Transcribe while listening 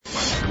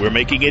We're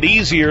making it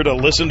easier to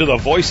listen to the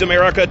Voice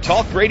America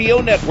Talk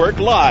Radio Network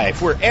live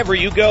wherever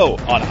you go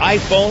on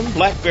iPhone,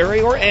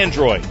 BlackBerry, or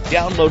Android.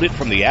 Download it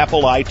from the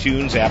Apple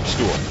iTunes App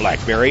Store,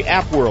 BlackBerry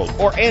App World,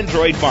 or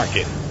Android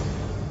Market.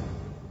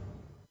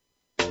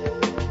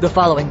 The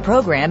following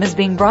program is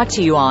being brought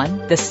to you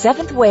on the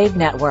Seventh Wave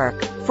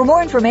Network. For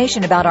more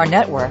information about our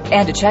network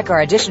and to check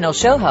our additional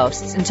show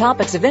hosts and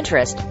topics of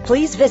interest,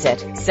 please visit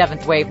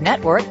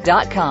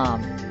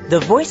seventhwavenetwork.com. The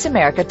Voice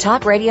America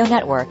Talk Radio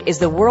Network is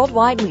the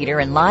worldwide leader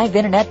in live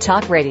Internet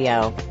talk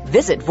radio.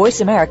 Visit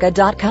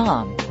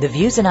voiceamerica.com. The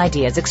views and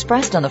ideas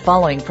expressed on the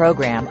following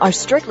program are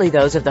strictly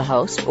those of the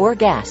host or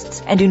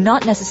guests and do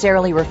not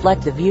necessarily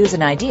reflect the views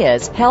and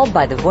ideas held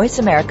by the Voice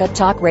America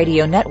Talk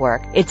Radio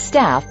Network, its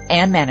staff,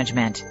 and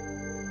management.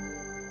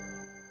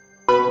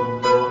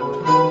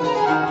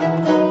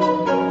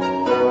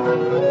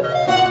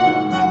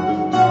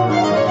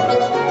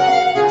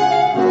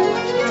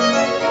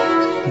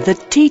 The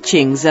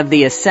teachings of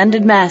the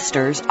Ascended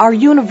Masters are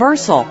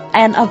universal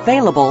and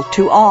available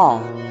to all.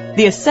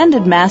 The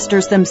Ascended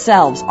Masters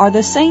themselves are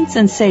the saints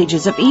and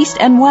sages of East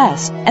and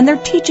West, and their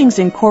teachings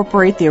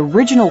incorporate the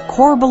original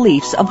core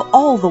beliefs of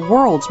all the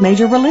world's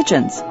major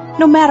religions.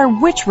 No matter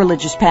which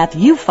religious path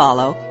you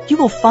follow, you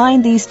will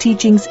find these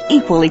teachings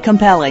equally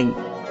compelling.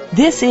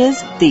 This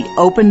is The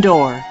Open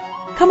Door.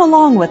 Come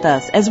along with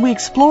us as we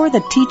explore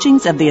the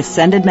teachings of the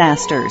Ascended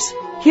Masters.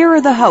 Here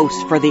are the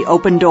hosts for The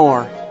Open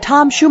Door,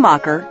 Tom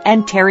Schumacher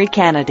and Terry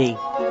Kennedy.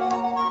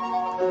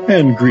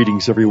 And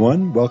greetings,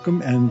 everyone.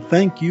 Welcome and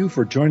thank you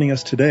for joining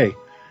us today.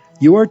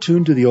 You are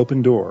tuned to The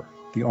Open Door,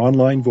 the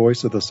online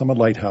voice of the Summit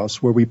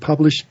Lighthouse, where we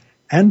publish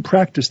and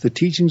practice the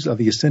teachings of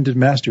the Ascended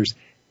Masters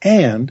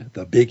and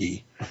the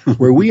biggie,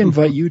 where we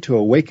invite you to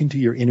awaken to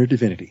your inner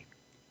divinity.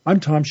 I'm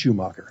Tom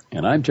Schumacher.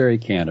 And I'm Terry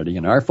Kennedy,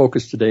 and our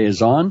focus today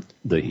is on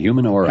the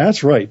human aura.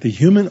 That's right, the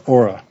human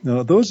aura.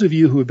 Now, those of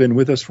you who have been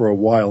with us for a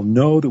while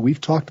know that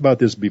we've talked about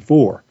this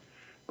before,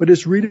 but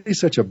it's really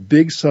such a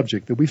big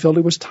subject that we felt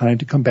it was time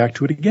to come back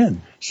to it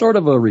again. Sort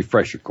of a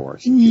refresher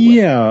course.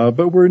 Yeah,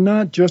 but we're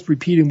not just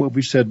repeating what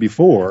we said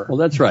before. Well,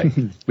 that's right.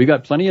 We've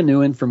got plenty of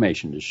new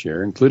information to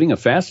share, including a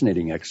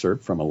fascinating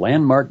excerpt from a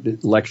landmark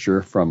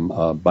lecture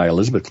by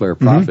Elizabeth Clare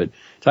Prophet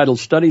titled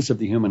Studies of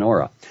the Human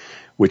Aura,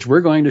 which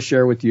we're going to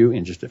share with you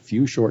in just a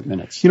few short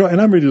minutes.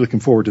 And I'm really looking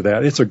forward to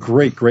that. It's a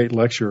great, great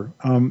lecture.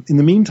 In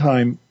the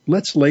meantime,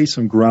 let's lay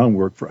some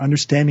groundwork for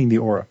understanding the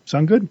aura.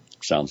 Sound good?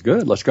 Sounds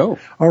good. Let's go.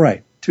 All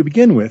right. To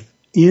begin with,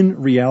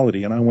 in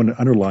reality, and I want to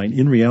underline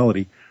in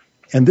reality,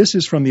 and this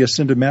is from the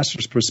Ascended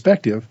Master's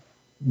perspective,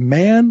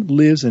 man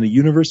lives in a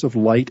universe of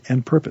light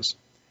and purpose.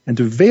 And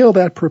to veil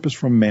that purpose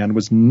from man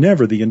was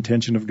never the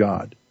intention of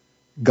God.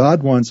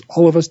 God wants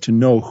all of us to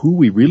know who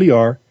we really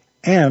are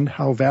and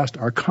how vast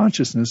our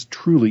consciousness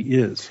truly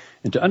is.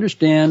 And to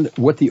understand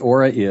what the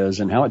aura is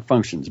and how it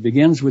functions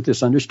begins with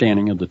this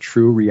understanding of the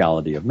true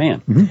reality of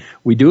man.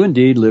 We do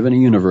indeed live in a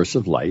universe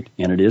of light,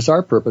 and it is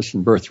our purpose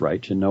and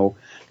birthright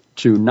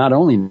to not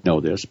only know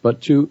this,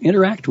 but to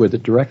interact with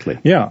it directly.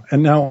 Yeah,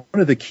 and now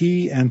one of the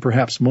key and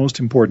perhaps most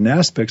important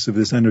aspects of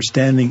this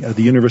understanding of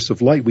the universe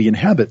of light we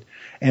inhabit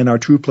and our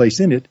true place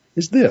in it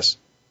is this.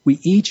 We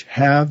each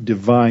have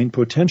divine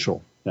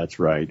potential. That's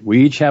right.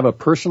 We each have a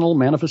personal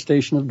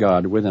manifestation of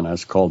God within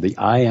us called the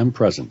I Am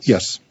Presence.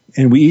 Yes,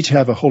 and we each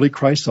have a Holy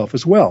Christ self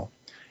as well.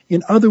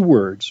 In other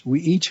words, we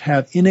each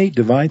have innate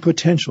divine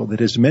potential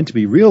that is meant to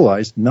be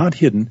realized, not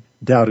hidden,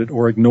 doubted,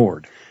 or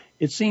ignored.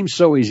 It seems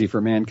so easy for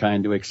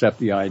mankind to accept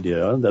the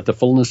idea that the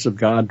fullness of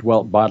God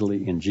dwelt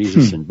bodily in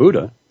Jesus and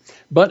Buddha,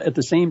 but at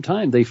the same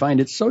time they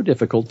find it so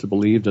difficult to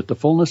believe that the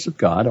fullness of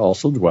God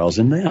also dwells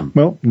in them.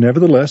 Well,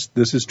 nevertheless,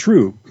 this is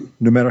true,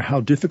 no matter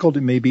how difficult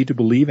it may be to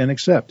believe and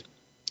accept.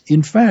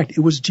 In fact, it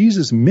was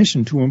Jesus'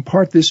 mission to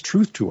impart this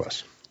truth to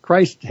us.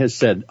 Christ has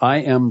said, I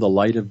am the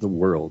light of the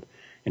world,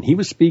 and he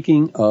was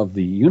speaking of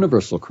the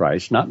universal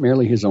Christ, not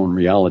merely his own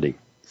reality.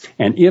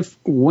 And if,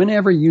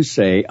 whenever you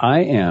say,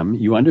 I am,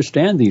 you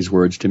understand these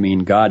words to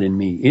mean God in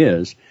me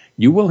is,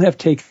 you will have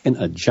taken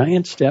a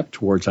giant step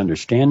towards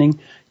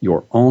understanding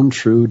your own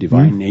true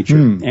divine nature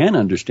and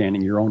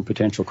understanding your own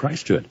potential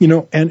Christhood.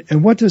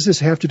 And what does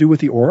this have to do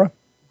with the aura?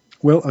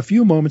 Well, a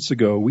few moments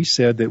ago, we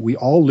said that we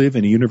all live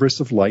in a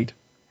universe of light,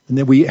 and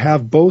that we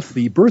have both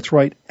the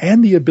birthright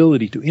and the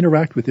ability to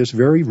interact with this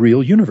very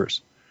real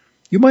universe.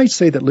 You might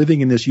say that living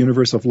in this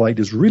universe of light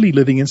is really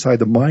living inside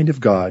the mind of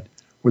God,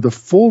 where the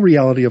full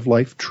reality of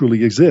life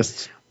truly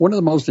exists. One of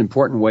the most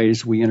important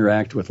ways we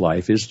interact with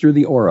life is through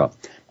the aura.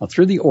 Now,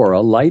 through the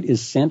aura, light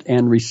is sent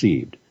and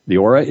received. The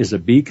aura is a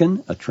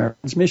beacon, a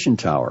transmission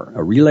tower,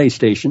 a relay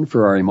station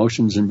for our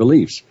emotions and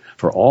beliefs,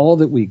 for all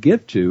that we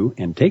give to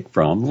and take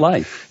from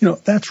life.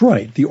 That's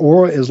right. The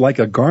aura is like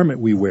a garment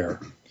we wear.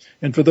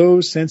 And for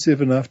those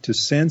sensitive enough to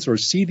sense or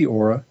see the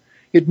aura,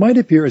 it might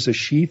appear as a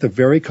sheath of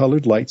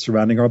varicolored light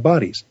surrounding our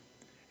bodies.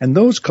 And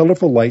those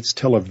colorful lights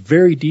tell a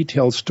very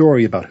detailed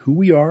story about who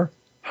we are,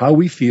 how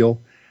we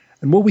feel,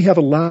 and what we have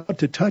allowed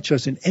to touch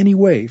us in any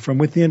way from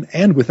within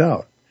and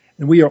without.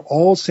 And we are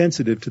all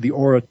sensitive to the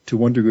aura to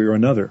one degree or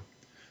another.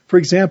 For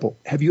example,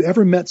 have you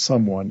ever met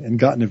someone and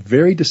gotten a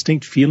very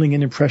distinct feeling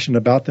and impression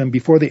about them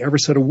before they ever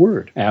said a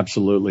word?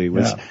 Absolutely.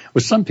 With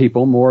some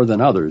people more than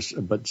others,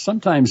 but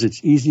sometimes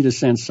it's easy to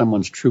sense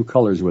someone's true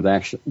colors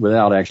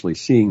without actually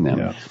seeing them.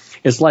 Yeah.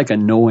 It's like a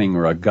knowing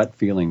or a gut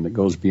feeling that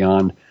goes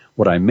beyond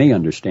what I may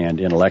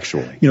understand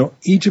intellectually.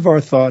 Each of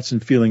our thoughts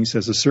and feelings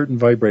has a certain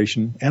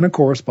vibration and a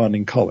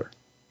corresponding color.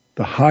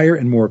 The higher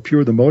and more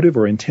pure the motive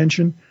or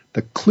intention,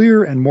 the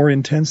clearer and more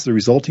intense the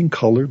resulting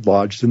color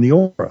lodged in the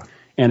aura.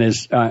 And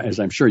as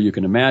I'm sure you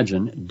can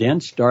imagine,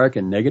 dense, dark,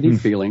 and negative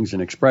feelings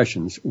and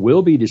expressions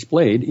will be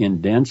displayed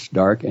in dense,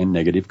 dark, and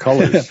negative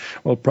colors.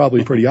 Well,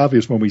 probably pretty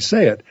obvious when we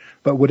say it,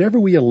 but whatever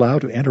we allow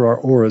to enter our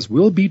auras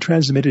will be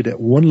transmitted at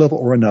one level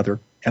or another,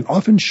 and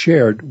often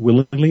shared,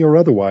 willingly or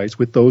otherwise,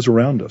 with those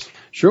around us.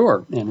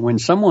 Sure, and when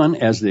someone,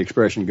 as the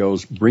expression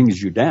goes,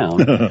 brings you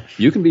down,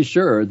 you can be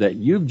sure that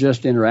you've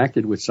just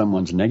interacted with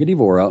someone's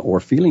negative aura or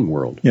feeling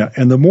world. Yeah,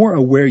 and the more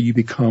aware you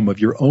become of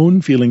your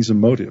own feelings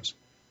and motives,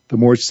 the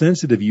more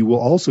sensitive you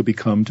will also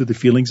become to the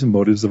feelings and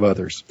motives of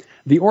others.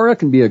 The aura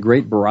can be a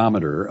great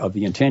barometer of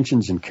the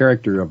intentions and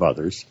character of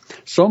others,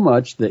 so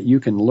much that you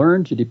can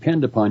learn to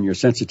depend upon your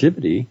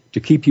sensitivity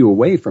to keep you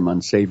away from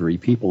unsavory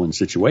people and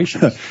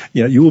situations.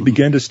 Yeah, you will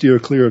begin to steer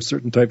clear of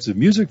certain types of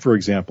music, for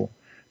example,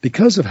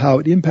 because of how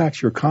it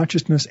impacts your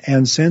consciousness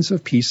and sense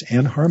of peace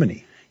and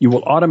harmony. You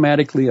will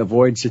automatically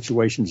avoid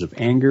situations of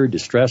anger,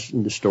 distress,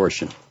 and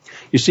distortion.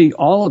 You see,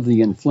 all of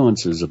the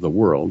influences of the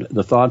world,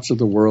 the thoughts of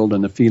the world,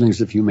 and the feelings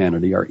of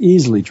humanity are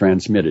easily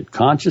transmitted,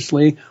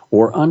 consciously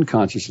or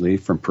unconsciously,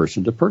 from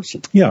person to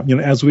person. Yeah,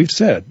 as we've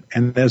said,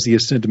 and as the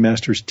Ascended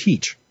Masters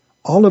teach,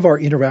 all of our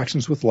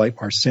interactions with life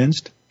are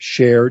sensed,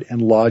 shared,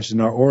 and lodged in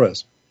our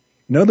auras.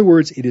 In other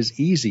words, it is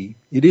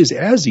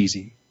as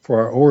easy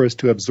for our auras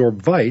to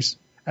absorb vice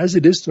as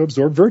it is to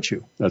absorb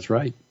virtue. That's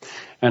right.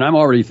 And I'm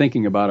already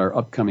thinking about our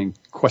upcoming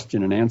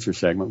question and answer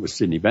segment with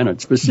Sidney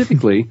Bennett,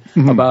 specifically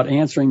about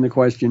answering the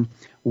question,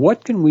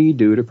 what can we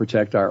do to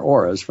protect our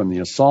auras from the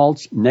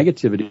assaults,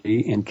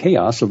 negativity, and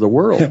chaos of the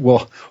world?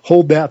 Well,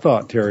 hold that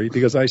thought, Terry,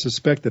 because I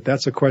suspect that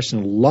that's a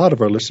question a lot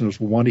of our listeners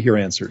will want to hear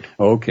answered.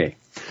 Okay.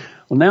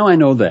 Well, now I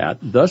know that.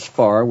 Thus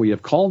far, we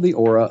have called the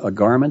aura a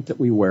garment that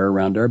we wear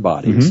around our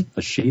bodies,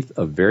 a sheath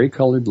of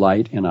varicolored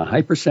light, and a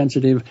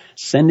hypersensitive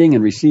sending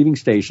and receiving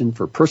station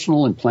for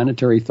personal and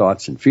planetary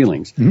thoughts and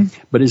feelings.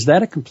 But is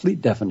that a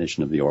complete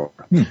definition of the aura?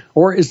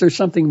 Or is there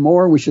something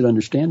more we should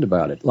understand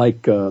about it,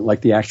 like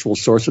the actual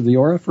source of the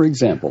aura, for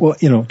example?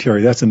 Well,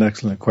 Terry, that's an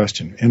excellent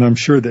question. And I'm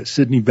sure that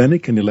Sidney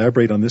Bennett can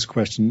elaborate on this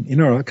question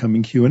in our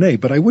upcoming Q&A.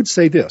 But I would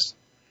say this.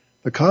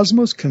 The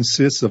cosmos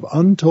consists of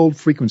untold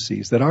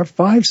frequencies that our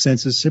five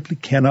senses simply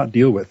cannot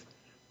deal with,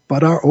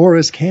 but our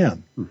auras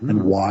can.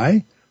 And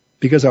why?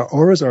 Because our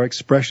auras are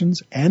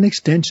expressions and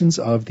extensions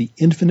of the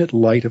infinite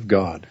light of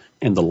God.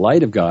 And the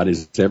light of God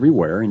is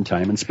everywhere in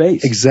time and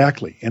space.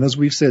 Exactly. And as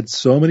we've said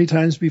so many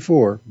times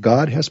before,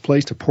 God has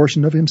placed a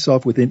portion of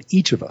himself within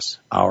each of us.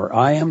 Our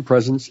I am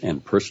presence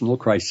and personal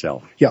Christ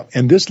self. Yeah,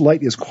 and this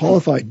light is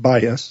qualified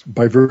by us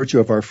by virtue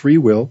of our free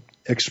will,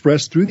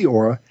 expressed through the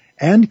aura,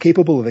 and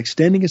capable of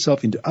extending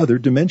itself into other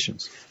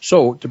dimensions.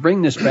 So, to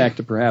bring this back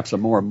to perhaps a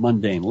more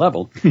mundane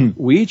level,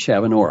 we each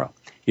have an aura.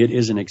 It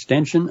is an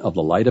extension of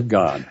the light of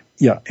God.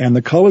 Yeah, and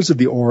the colors of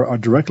the aura are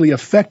directly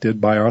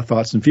affected by our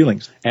thoughts and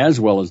feelings. As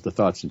well as the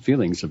thoughts and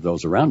feelings of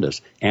those around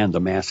us, and the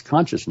mass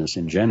consciousness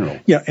in general.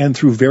 Yeah, and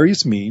through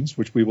various means,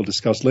 which we will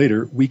discuss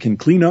later, we can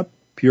clean up,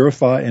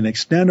 purify, and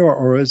extend our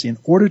auras in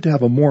order to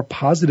have a more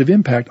positive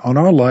impact on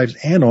our lives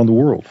and on the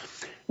world.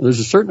 There's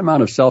a certain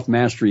amount of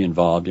self-mastery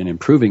involved in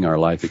improving our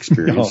life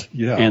experience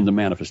and the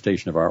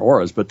manifestation of our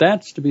auras, but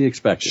that's to be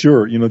expected.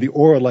 Sure. The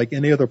aura, like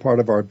any other part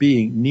of our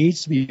being,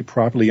 needs to be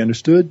properly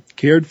understood,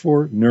 cared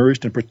for,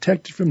 nourished, and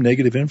protected from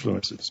negative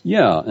influences.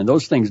 Yeah, and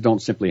those things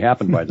don't simply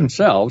happen by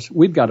themselves.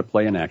 We've got to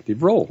play an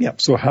active role. Yeah,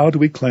 so how do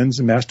we cleanse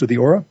and master the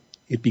aura?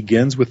 It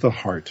begins with the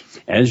heart.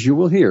 As you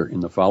will hear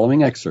in the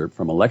following excerpt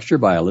from a lecture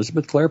by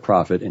Elizabeth Clare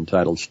Prophet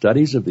entitled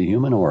Studies of the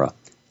Human Aura.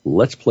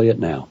 Let's play it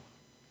now.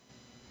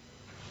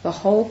 The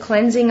whole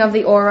cleansing of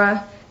the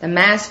aura, the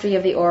mastery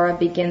of the aura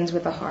begins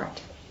with the heart.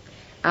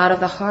 Out of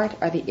the heart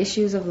are the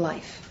issues of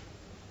life.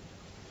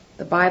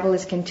 The Bible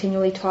is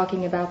continually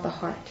talking about the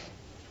heart.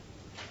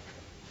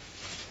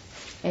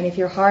 And if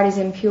your heart is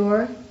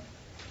impure,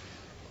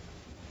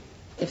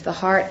 if the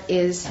heart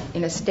is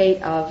in a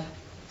state of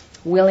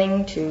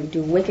willing to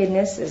do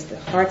wickedness, as the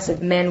hearts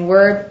of men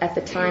were at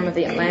the time of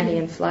the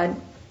Atlantean flood,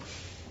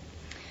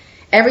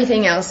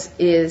 everything else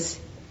is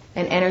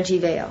an energy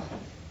veil.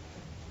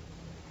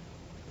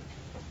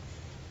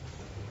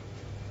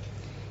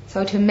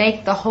 So to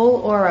make the whole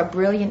aura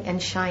brilliant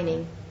and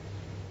shining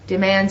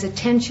demands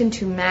attention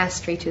to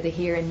mastery to the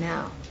here and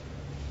now.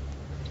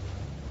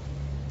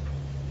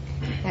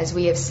 As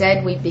we have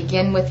said, we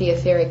begin with the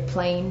etheric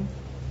plane,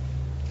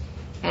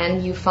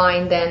 and you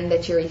find then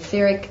that your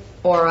etheric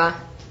aura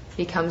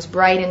becomes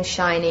bright and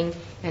shining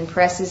and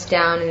presses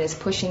down and is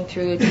pushing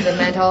through to the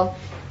mental,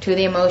 to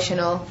the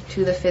emotional,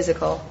 to the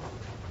physical.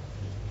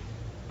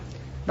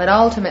 But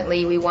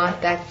ultimately we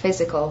want that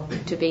physical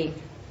to be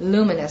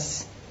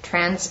luminous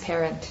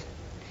transparent.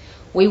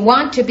 We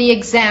want to be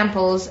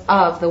examples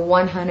of the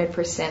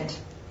 100%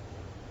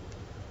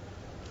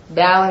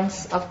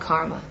 balance of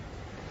karma.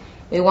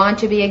 We want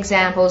to be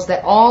examples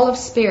that all of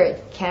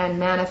spirit can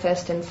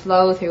manifest and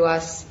flow through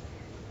us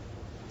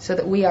so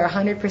that we are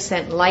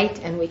 100% light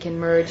and we can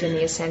merge in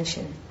the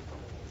ascension.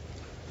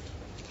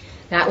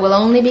 That will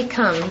only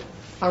become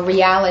a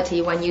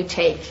reality when you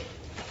take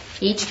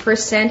each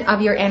percent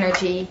of your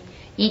energy,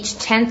 each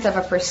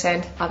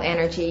 0.1% of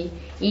energy,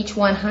 each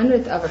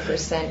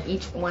 100%,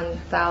 each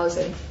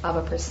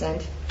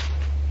 1,000%,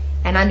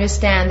 and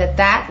understand that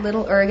that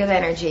little erg of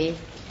energy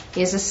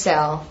is a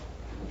cell,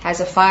 has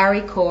a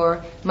fiery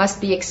core,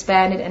 must be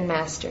expanded and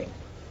mastered.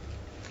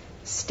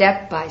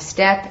 Step by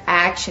step,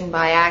 action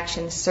by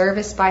action,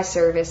 service by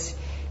service,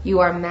 you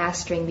are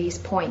mastering these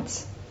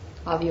points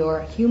of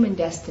your human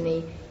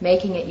destiny,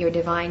 making it your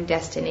divine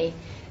destiny.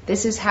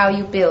 This is how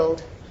you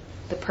build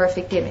the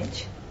perfect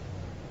image.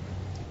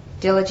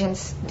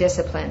 Diligence,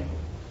 discipline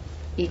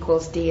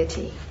equals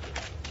deity.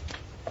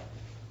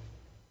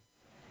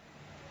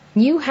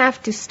 You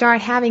have to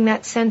start having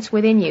that sense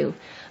within you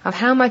of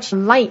how much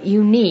light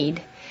you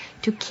need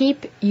to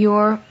keep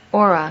your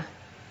aura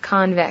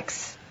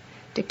convex,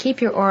 to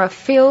keep your aura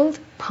filled,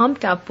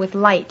 pumped up with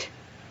light,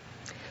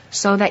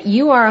 so that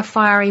you are a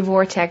fiery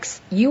vortex.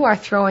 You are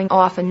throwing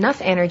off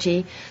enough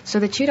energy so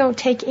that you don't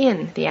take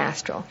in the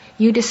astral.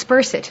 You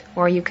disperse it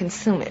or you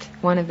consume it,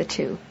 one of the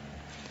two.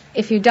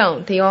 If you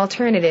don't, the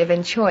alternative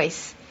and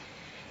choice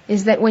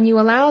is that when you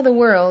allow the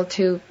world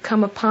to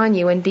come upon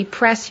you and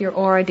depress your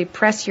aura,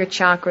 depress your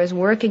chakras,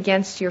 work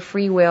against your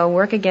free will,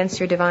 work against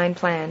your divine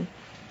plan,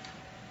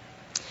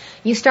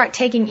 you start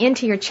taking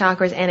into your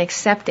chakras and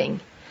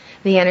accepting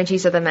the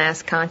energies of the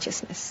mass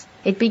consciousness.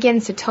 It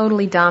begins to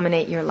totally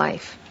dominate your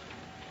life.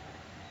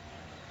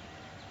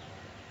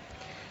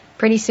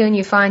 Pretty soon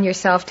you find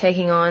yourself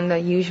taking on the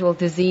usual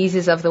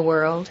diseases of the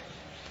world.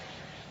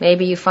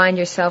 Maybe you find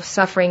yourself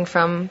suffering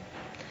from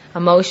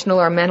emotional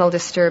or mental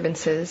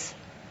disturbances.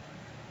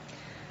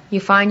 You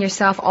find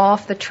yourself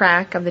off the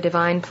track of the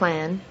divine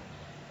plan.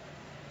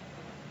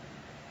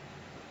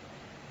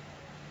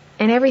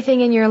 And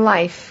everything in your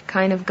life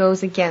kind of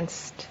goes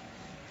against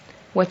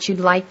what you'd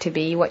like to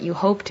be, what you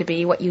hope to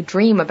be, what you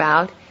dream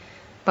about,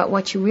 but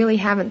what you really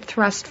haven't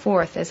thrust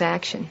forth as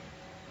action.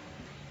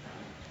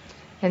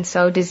 And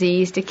so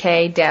disease,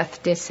 decay,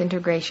 death,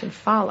 disintegration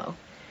follow.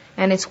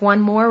 And it's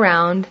one more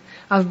round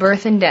of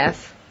birth and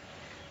death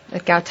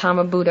that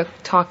Gautama Buddha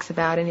talks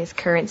about in his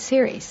current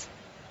series.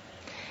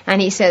 And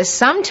he says,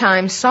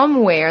 sometime,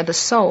 somewhere, the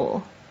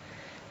soul,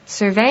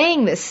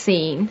 surveying this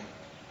scene,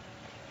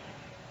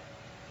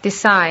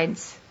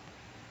 decides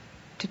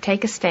to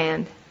take a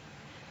stand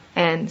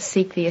and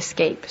seek the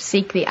escape,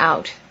 seek the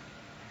out,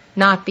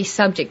 not be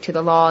subject to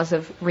the laws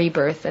of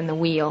rebirth and the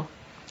wheel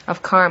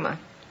of karma.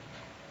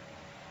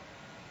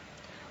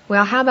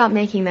 Well, how about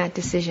making that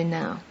decision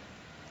now?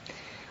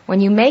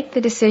 When you make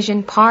the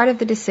decision, part of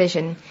the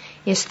decision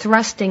is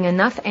thrusting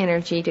enough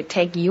energy to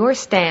take your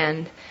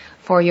stand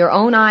for your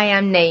own I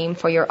am name,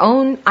 for your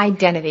own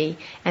identity,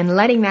 and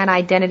letting that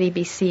identity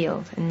be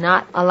sealed, and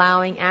not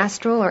allowing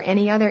astral or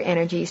any other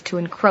energies to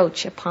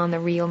encroach upon the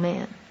real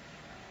man.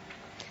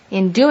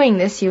 In doing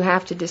this, you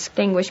have to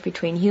distinguish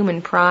between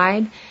human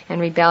pride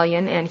and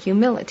rebellion and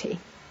humility.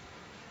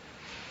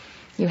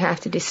 You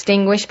have to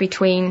distinguish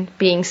between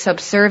being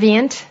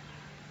subservient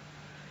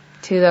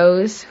to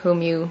those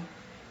whom you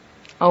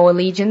owe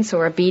allegiance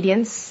or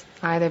obedience,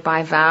 either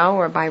by vow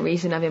or by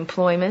reason of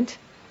employment,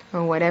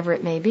 or whatever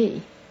it may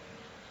be.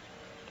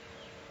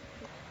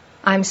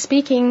 I'm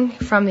speaking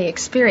from the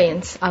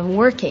experience of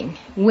working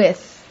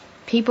with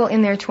people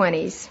in their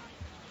 20s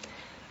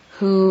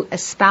who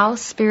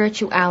espouse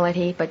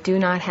spirituality but do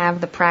not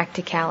have the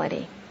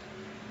practicality.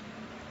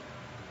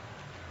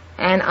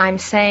 And I'm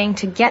saying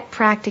to get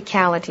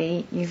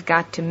practicality, you've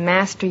got to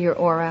master your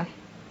aura.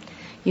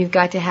 You've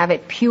got to have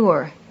it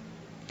pure.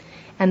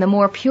 And the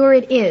more pure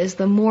it is,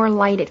 the more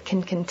light it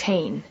can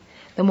contain,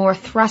 the more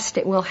thrust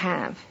it will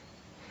have,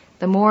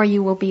 the more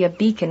you will be a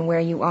beacon where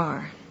you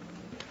are.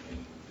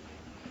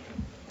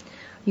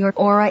 Your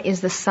aura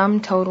is the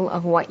sum total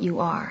of what you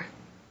are.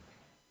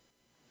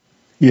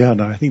 Yeah,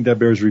 no, I think that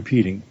bears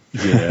repeating.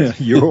 Yes.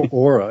 Your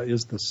aura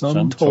is the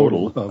sum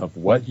total of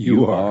what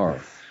you are.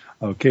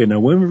 Okay, now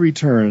when we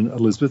return,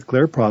 Elizabeth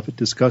Clare Prophet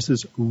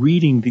discusses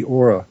reading the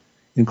aura,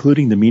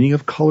 including the meaning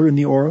of color in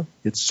the aura,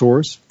 its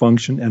source,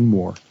 function, and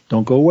more.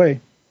 Don't go away.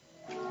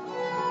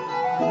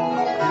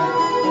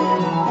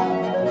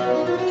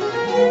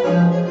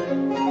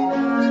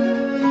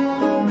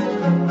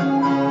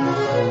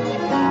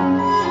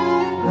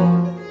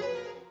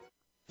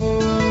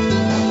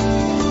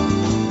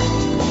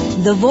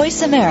 The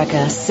Voice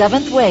America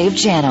 7th Wave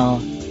Channel.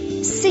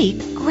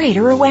 Seek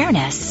greater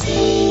awareness.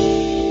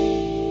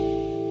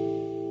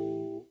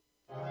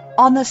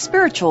 On the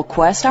spiritual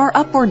quest, our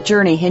upward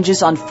journey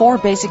hinges on 4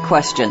 basic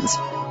questions.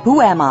 Who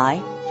am I?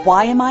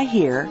 Why am I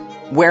here?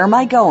 Where am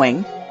I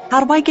going?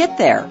 How do I get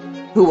there?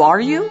 Who are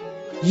you?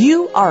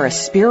 You are a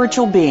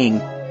spiritual being,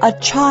 a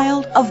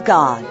child of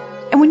God.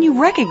 And when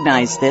you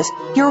recognize this,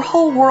 your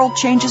whole world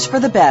changes for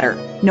the better.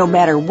 No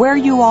matter where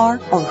you are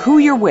or who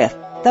you're with,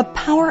 the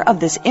power of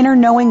this inner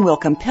knowing will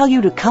compel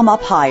you to come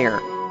up higher.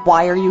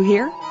 Why are you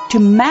here? To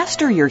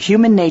master your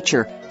human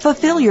nature,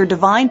 fulfill your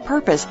divine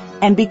purpose,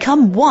 and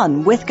become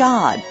one with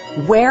God.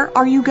 Where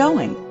are you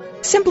going?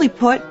 Simply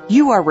put,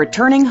 you are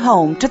returning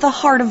home to the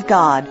heart of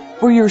God,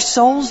 where your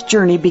soul's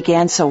journey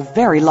began so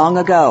very long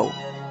ago.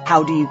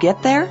 How do you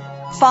get there?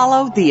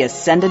 Follow the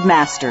Ascended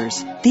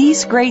Masters.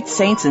 These great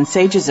saints and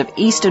sages of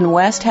East and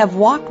West have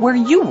walked where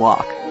you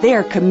walk. They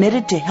are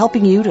committed to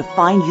helping you to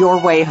find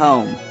your way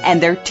home, and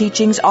their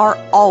teachings are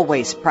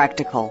always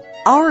practical.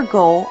 Our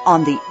goal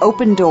on The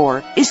Open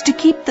Door is to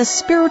keep the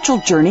spiritual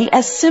journey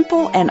as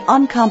simple and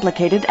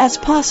uncomplicated as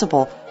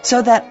possible,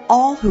 so that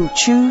all who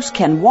choose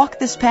can walk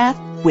this path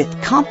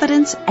with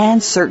confidence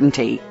and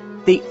certainty.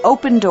 The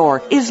Open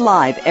Door is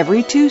live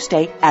every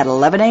Tuesday at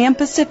 11 a.m.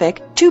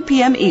 Pacific, 2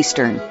 p.m.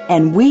 Eastern,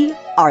 and we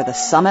are the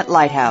Summit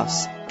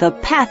Lighthouse, the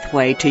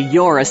pathway to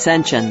your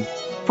ascension.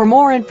 For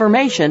more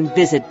information,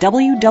 visit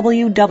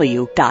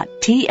www.tsl.org.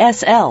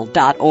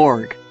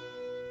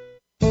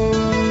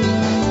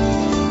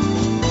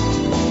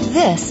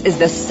 This is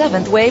the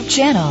Seventh Wave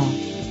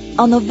Channel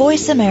on the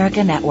Voice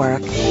America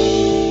Network.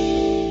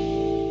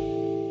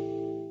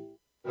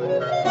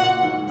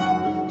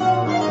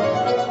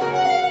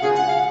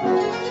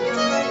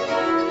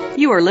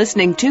 You are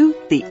listening to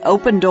The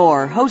Open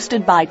Door,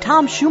 hosted by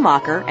Tom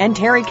Schumacher and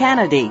Terry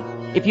Kennedy.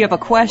 If you have a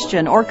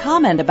question or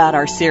comment about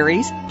our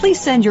series, please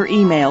send your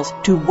emails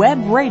to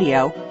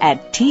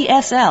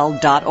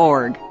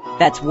webradio@tsl.org.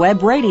 That's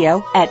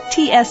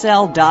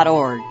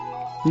webradio@tsl.org.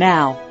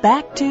 Now,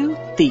 back to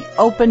The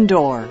Open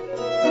Door.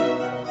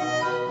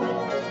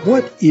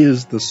 What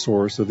is the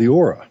source of the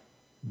aura?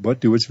 What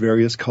do its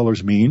various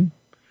colors mean?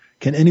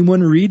 Can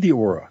anyone read the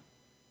aura?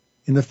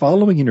 In the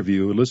following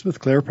interview, Elizabeth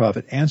Clare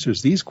Prophet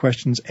answers these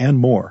questions and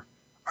more.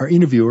 Our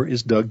interviewer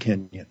is Doug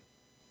Kenyon.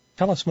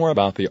 Tell us more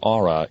about the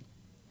aura.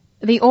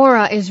 The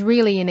aura is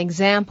really an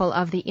example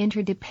of the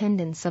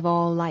interdependence of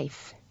all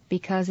life,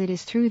 because it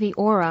is through the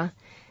aura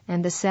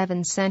and the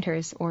 7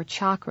 centers or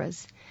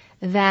chakras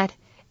that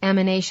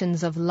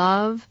emanations of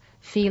love,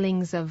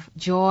 feelings of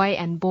joy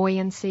and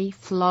buoyancy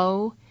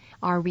flow,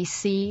 are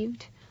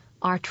received,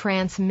 are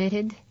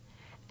transmitted,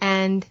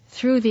 and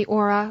through the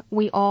aura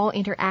we all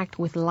interact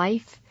with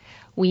life,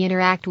 we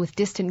interact with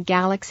distant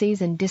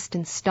galaxies and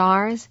distant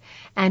stars,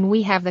 and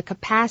we have the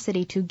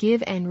capacity to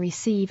give and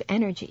receive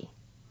energy.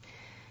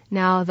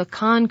 Now, the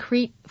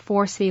concrete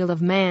force field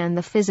of man,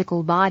 the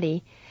physical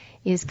body,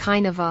 is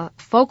kind of a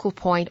focal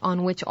point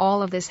on which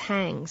all of this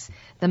hangs.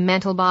 The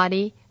mental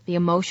body, the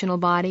emotional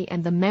body,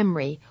 and the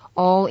memory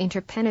all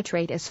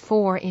interpenetrate as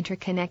 4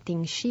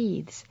 interconnecting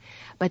sheaths.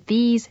 But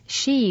these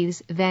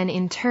sheaths then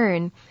in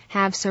turn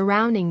have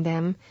surrounding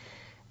them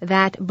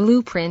that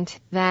blueprint,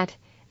 that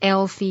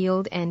L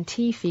field and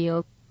T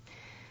field.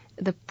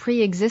 The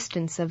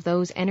pre-existence of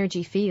those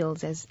energy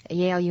fields, as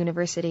Yale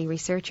University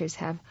researchers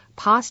have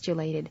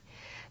postulated,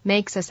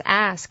 makes us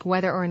ask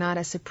whether or not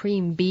a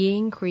supreme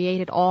being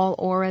created all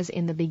auras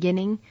in the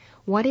beginning.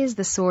 What is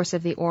the source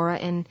of the aura,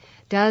 and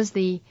does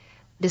the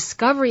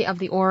discovery of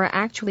the aura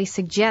actually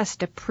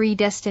suggest a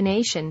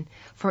predestination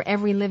for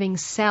every living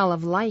cell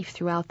of life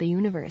throughout the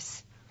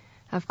universe?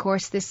 Of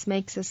course, this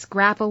makes us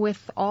grapple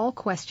with all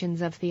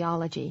questions of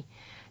theology,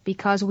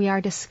 because we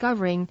are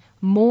discovering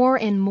more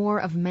and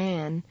more of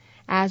man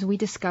as we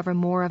discover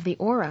more of the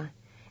aura.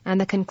 And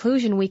the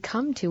conclusion we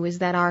come to is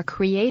that our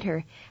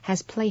Creator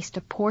has placed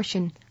a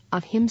portion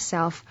of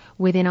Himself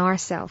within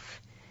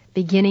ourself,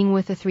 beginning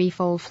with the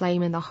threefold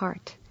flame in the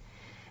heart.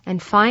 And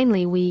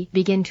finally, we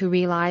begin to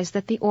realize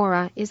that the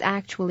aura is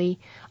actually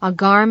a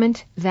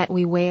garment that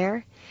we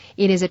wear.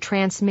 It is a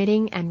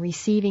transmitting and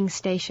receiving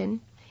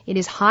station. It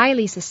is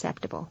highly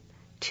susceptible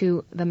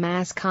to the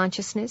mass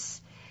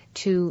consciousness,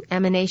 to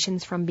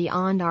emanations from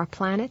beyond our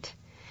planet,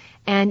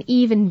 and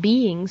even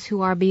beings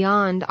who are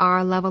beyond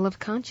our level of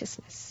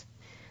consciousness.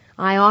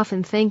 I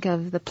often think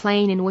of the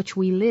plane in which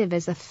we live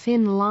as a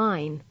thin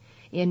line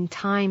in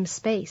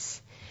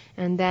time-space,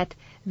 and that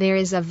there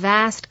is a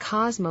vast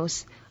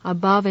cosmos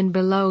above and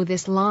below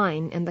this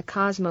line, and the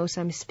cosmos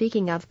I'm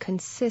speaking of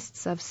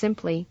consists of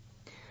simply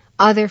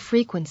other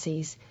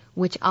frequencies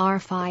which our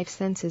 5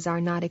 senses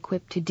are not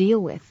equipped to deal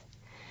with.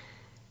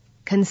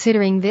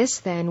 Considering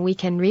this, then, we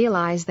can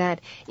realize that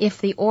if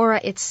the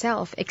aura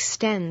itself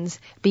extends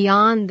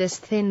beyond this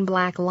thin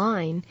black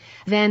line,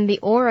 then the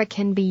aura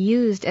can be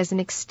used as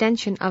an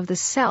extension of the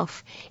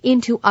self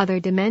into other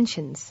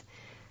dimensions.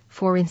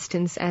 For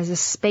instance, as a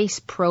space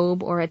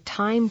probe or a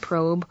time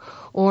probe,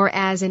 or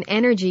as an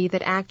energy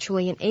that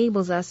actually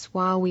enables us,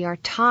 while we are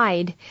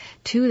tied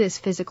to this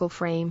physical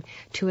frame,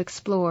 to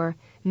explore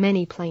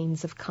many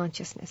planes of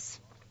consciousness.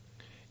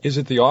 Is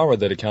it the aura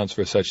that accounts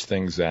for such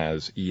things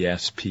as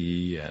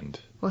ESP and...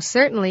 Well,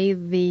 certainly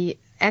the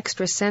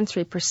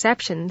extrasensory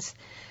perceptions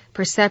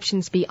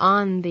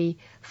beyond the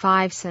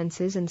 5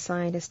 senses, and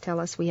scientists tell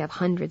us we have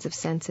hundreds of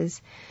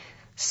senses,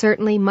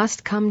 certainly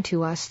must come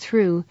to us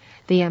through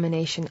the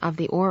emanation of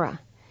the aura.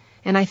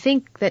 And I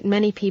think that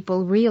many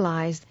people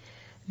realize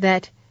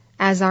that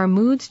as our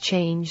moods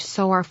change,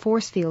 so our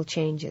force field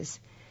changes.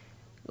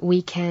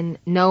 We can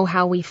know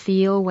how we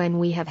feel when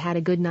we have had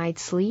a good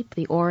night's sleep.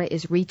 The aura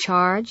is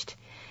recharged.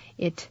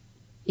 It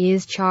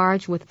is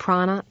charged with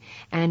prana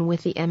and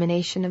with the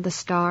emanation of the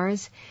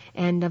stars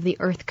and of the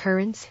earth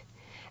currents.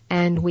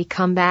 And we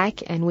come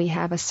back and we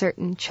have a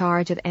certain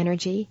charge of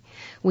energy.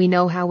 We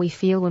know how we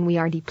feel when we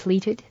are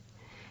depleted.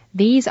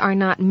 These are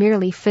not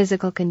merely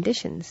physical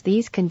conditions.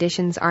 These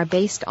conditions are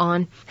based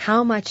on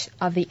how much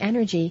of the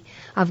energy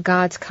of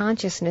God's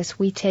consciousness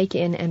we take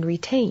in and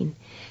retain.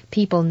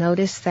 People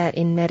notice that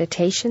in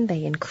meditation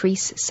they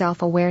increase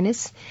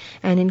self-awareness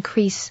and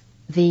increase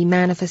the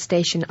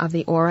manifestation of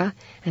the aura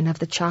and of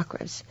the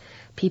chakras.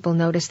 People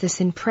notice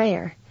this in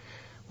prayer.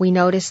 We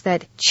notice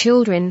that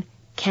children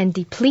can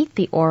deplete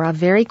the aura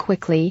very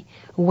quickly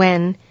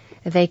when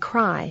they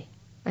cry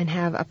and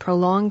have a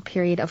prolonged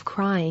period of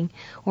crying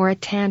or a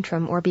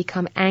tantrum or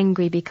become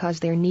angry because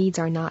their needs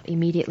are not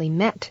immediately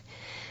met.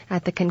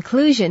 At the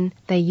conclusion,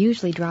 they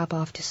usually drop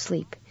off to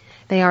sleep.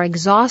 They are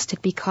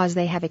exhausted because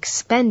they have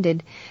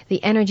expended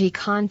the energy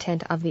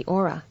content of the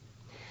aura.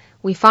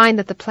 We find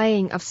that the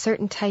playing of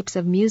certain types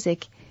of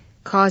music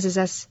causes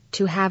us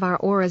to have our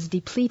auras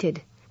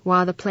depleted,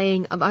 while the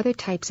playing of other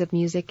types of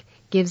music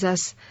gives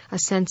us a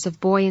sense of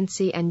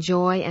buoyancy and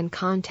joy and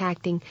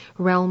contacting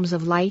realms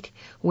of light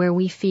where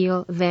we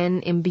feel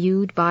then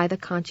imbued by the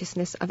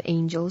consciousness of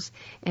angels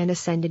and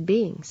ascended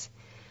beings.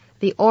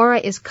 The aura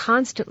is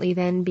constantly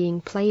then being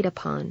played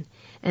upon,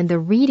 and the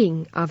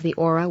reading of the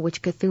aura,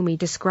 which Kuthumi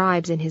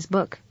describes in his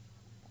book,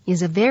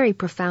 is a very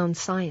profound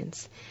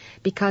science,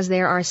 because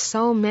there are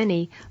so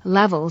many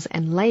levels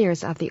and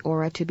layers of the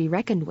aura to be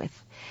reckoned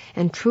with,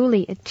 and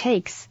truly it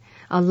takes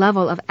a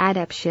level of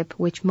adeptship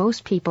which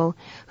most people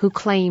who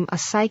claim a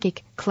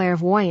psychic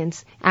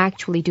clairvoyance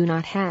actually do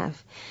not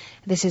have.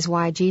 This is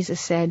why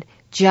Jesus said,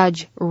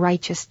 "Judge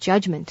righteous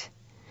judgment,"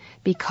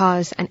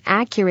 because an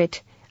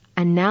accurate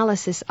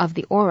analysis of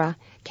the aura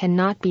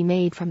cannot be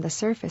made from the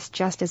surface,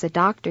 just as a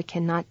doctor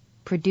cannot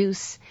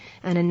produce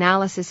an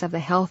analysis of the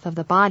health of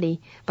the body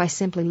by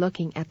simply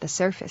looking at the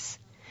surface.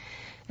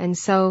 And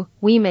so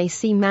we may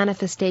see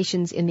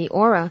manifestations in the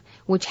aura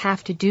which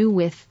have to do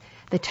with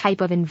the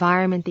type of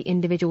environment the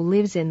individual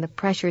lives in, the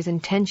pressures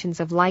and tensions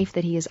of life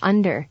that he is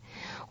under,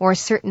 or a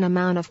certain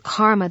amount of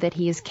karma that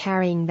he is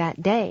carrying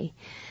that day.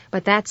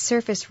 But that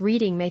surface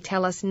reading may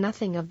tell us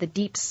nothing of the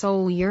deep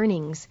soul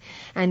yearnings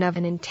and of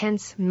an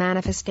intense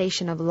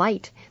manifestation of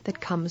light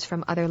that comes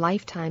from other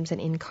lifetimes and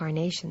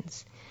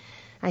incarnations.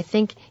 I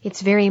think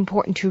it's very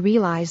important to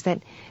realize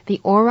that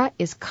the aura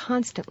is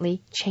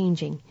constantly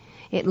changing.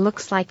 It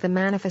looks like the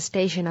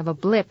manifestation of a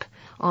blip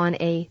on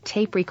a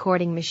tape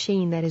recording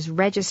machine that is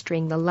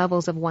registering the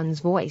levels of one's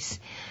voice.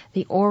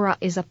 The aura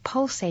is a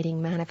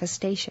pulsating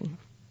manifestation.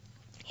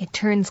 It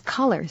turns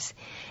colors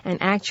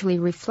and actually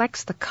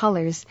reflects the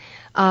colors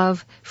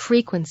of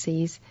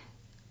frequencies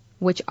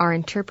which are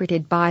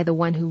interpreted by the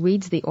one who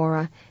reads the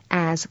aura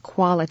as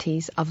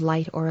qualities of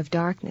light or of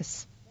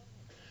darkness.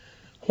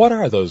 What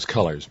are those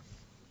colors?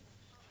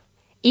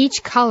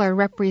 Each color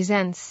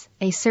represents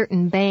a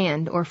certain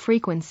band or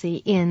frequency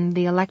in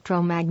the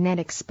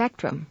electromagnetic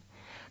spectrum.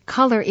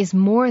 Color is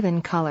more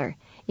than color.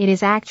 It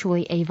is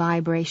actually a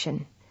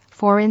vibration.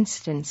 For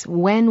instance,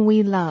 when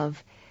we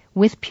love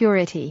with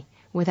purity,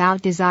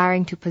 without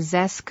desiring to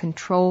possess,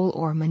 control,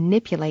 or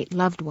manipulate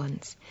loved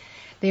ones,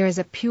 there is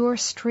a pure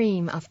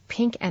stream of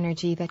pink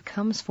energy that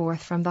comes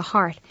forth from the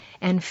heart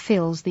and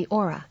fills the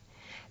aura.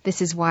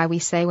 This is why we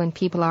say when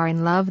people are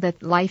in love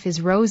that life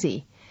is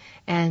rosy,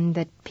 and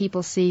that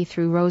people see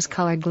through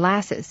rose-colored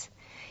glasses.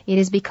 It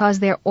is because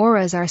their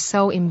auras are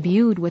so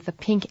imbued with the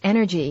pink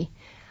energy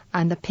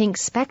and the pink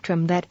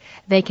spectrum that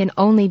they can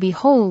only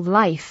behold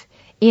life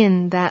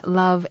in that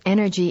love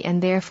energy, and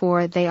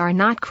therefore they are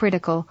not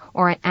critical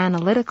or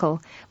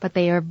analytical, but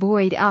they are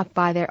buoyed up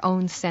by their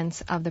own sense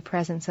of the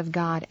presence of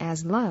God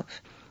as love.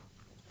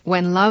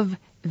 When love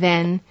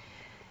then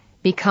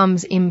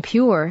becomes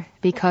impure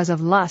because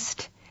of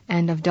lust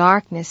and of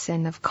darkness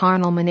and of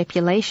carnal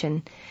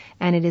manipulation,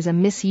 and it is a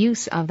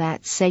misuse of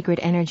that sacred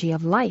energy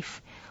of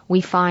life,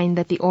 we find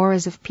that the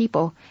auras of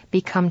people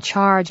become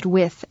charged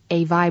with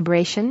a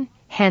vibration,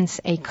 hence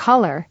a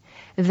color,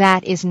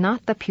 that is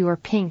not the pure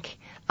pink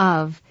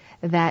of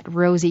that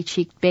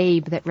rosy-cheeked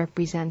babe that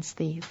represents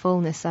the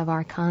fullness of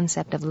our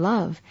concept of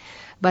love,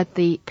 but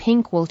the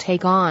pink will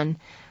take on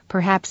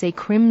perhaps a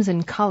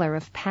crimson color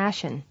of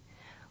passion,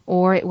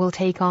 or it will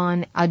take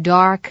on a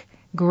dark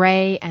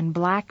gray and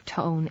black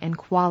tone and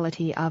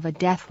quality of a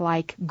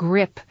death-like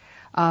grip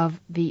of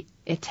the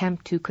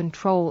attempt to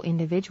control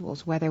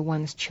individuals, whether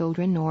one's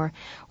children or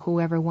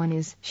whoever one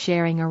is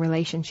sharing a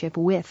relationship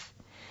with.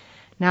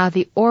 Now,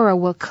 the aura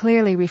will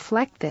clearly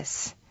reflect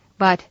this,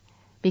 but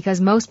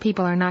because most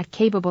people are not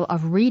capable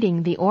of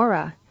reading the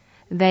aura,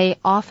 they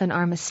often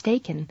are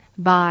mistaken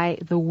by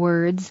the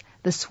words,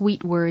 the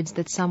sweet words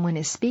that someone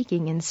is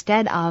speaking,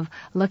 instead of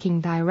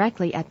looking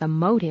directly at the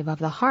motive of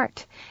the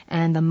heart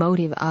and the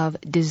motive of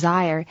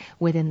desire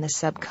within the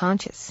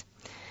subconscious.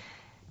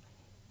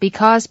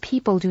 Because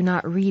people do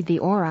not read the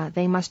aura,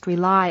 they must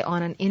rely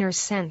on an inner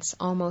sense,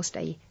 almost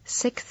a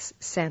sixth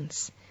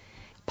sense.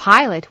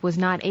 Pilate was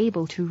not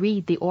able to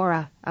read the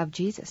aura of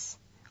Jesus,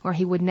 or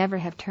he would never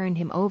have turned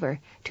him over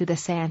to the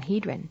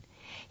Sanhedrin.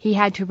 He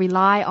had to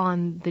rely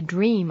on the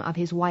dream of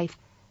his wife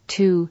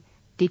to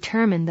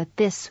determine that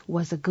this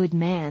was a good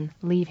man,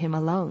 leave him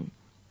alone.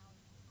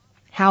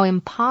 How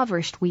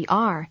impoverished we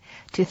are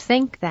to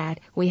think that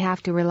we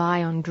have to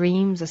rely on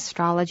dreams,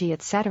 astrology,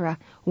 etc.,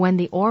 when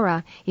the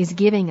aura is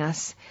giving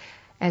us,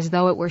 as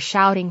though it were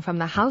shouting from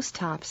the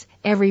housetops,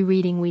 every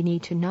reading we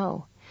need to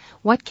know.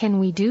 What can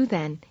we do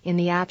then in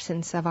the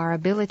absence of our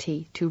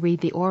ability to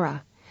read the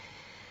aura?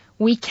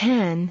 We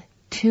can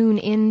tune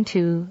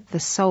into the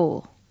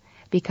soul,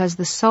 because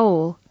the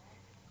soul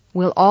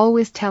will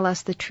always tell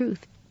us the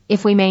truth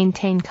if we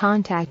maintain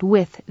contact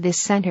with this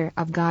center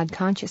of God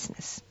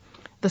consciousness.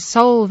 The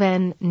soul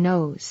then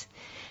knows,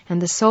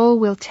 and the soul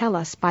will tell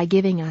us by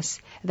giving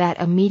us that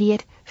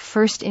immediate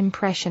first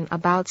impression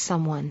about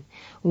someone,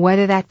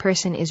 whether that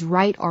person is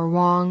right or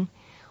wrong,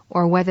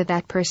 or whether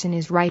that person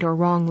is right or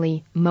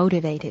wrongly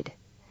motivated.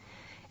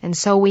 And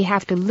so we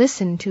have to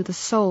listen to the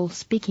soul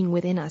speaking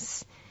within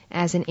us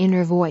as an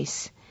inner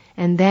voice,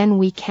 and then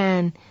we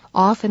can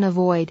often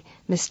avoid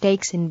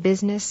mistakes in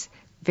business,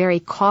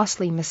 very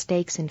costly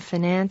mistakes in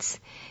finance,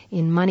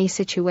 in money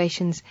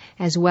situations,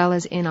 as well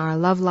as in our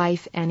love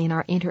life and in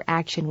our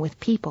interaction with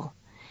people.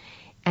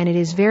 And it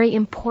is very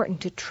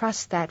important to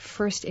trust that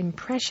first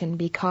impression,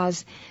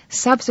 because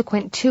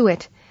subsequent to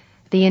it,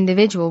 the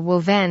individual will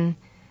then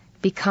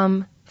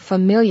become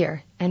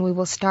familiar, and we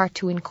will start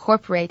to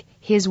incorporate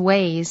his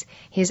ways,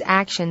 his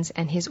actions,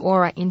 and his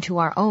aura into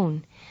our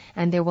own,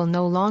 and there will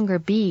no longer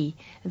be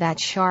that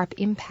sharp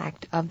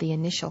impact of the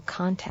initial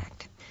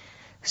contact.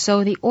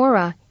 So the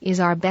aura is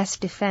our best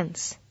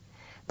defense,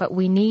 but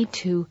we need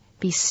to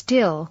be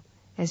still,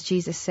 as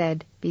Jesus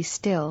said, be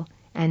still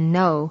and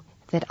know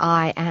that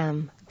I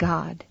am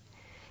God.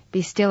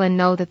 Be still and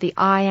know that the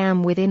I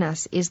am within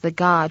us is the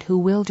God who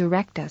will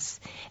direct us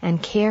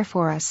and care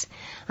for us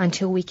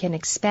until we can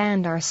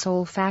expand our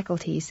soul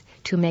faculties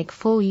to make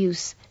full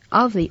use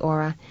of the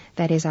aura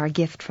that is our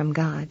gift from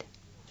God.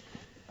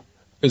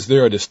 Is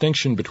there a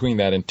distinction between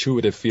that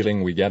intuitive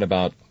feeling we get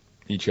about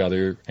each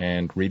other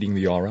and reading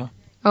the aura?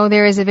 Oh,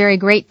 there is a very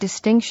great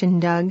distinction,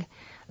 Doug.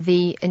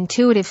 The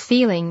intuitive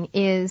feeling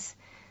is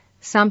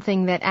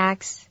something that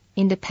acts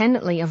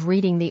independently of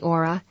reading the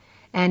aura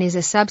and is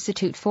a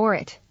substitute for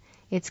it.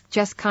 It's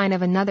just kind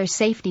of another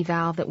safety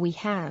valve that we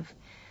have.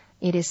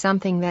 It is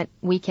something that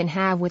we can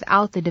have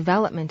without the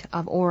development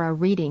of aura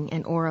reading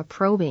and aura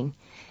probing,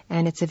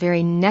 and it's a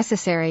very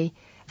necessary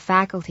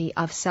faculty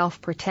of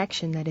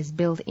self-protection that is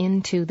built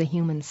into the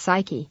human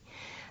psyche.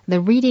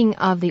 The reading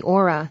of the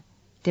aura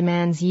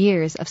demands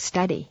years of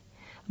study.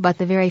 But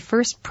the very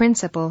first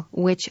principle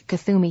which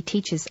Kuthumi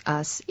teaches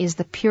us is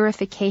the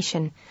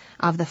purification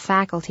of the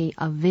faculty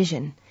of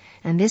vision.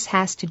 And this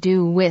has to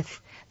do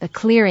with the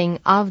clearing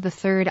of the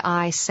third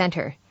eye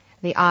center,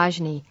 the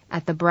ajna,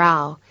 at the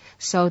brow,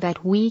 so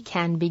that we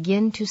can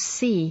begin to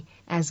see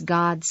as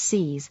God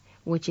sees,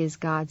 which is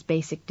God's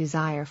basic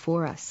desire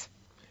for us.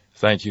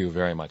 Thank you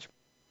very much.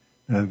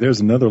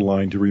 There's another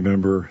line to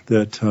remember,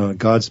 that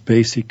God's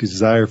basic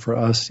desire for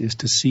us is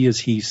to see as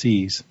He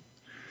sees.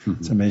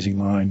 It's an amazing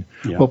line.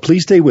 Yeah. Well,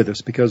 please stay with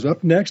us, because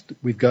up next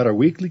we've got our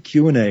weekly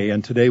Q&A,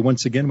 and today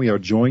once again we are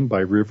joined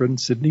by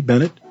Reverend Sidney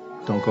Bennett.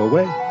 Don't go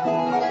away.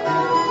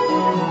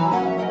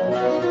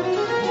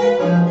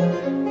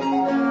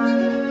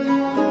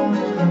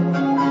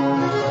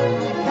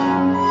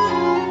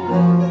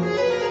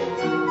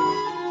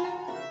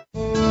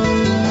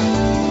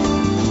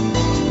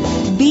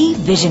 Be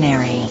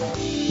visionary.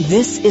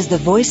 This is the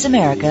Voice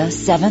America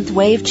Seventh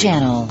Wave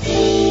Channel.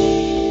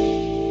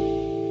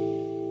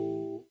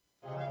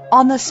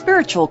 On the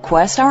spiritual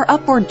quest, our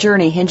upward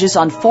journey hinges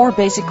on 4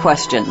 basic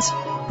questions.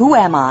 Who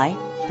am I?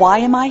 Why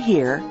am I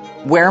here?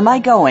 Where am I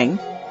going?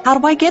 How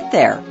do I get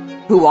there?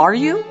 Who are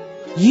you?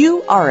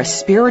 You are a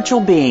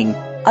spiritual being,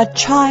 a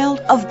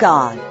child of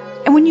God.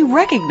 And when you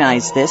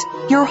recognize this,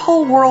 your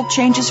whole world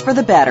changes for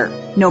the better.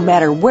 No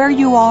matter where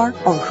you are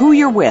or who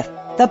you're with,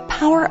 the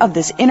power of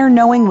this inner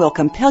knowing will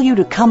compel you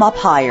to come up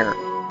higher.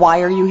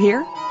 Why are you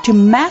here? To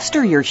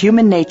master your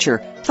human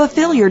nature,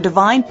 fulfill your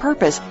divine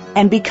purpose,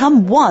 and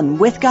become one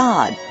with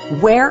God.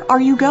 Where are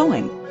you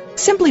going?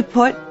 Simply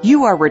put,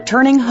 you are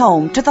returning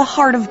home to the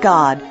heart of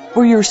God,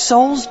 where your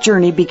soul's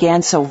journey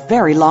began so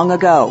very long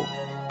ago.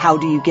 How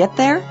do you get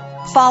there?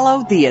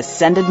 Follow the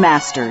Ascended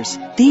Masters.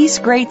 These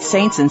great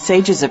saints and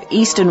sages of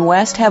East and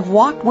West have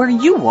walked where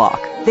you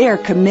walk. They are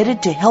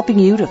committed to helping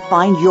you to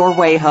find your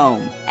way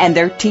home, and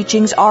their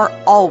teachings are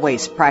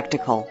always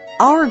practical.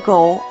 Our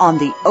goal on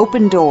The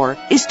Open Door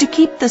is to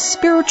keep the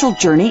spiritual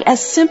journey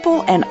as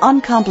simple and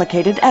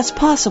uncomplicated as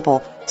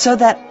possible, so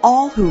that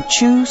all who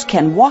choose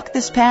can walk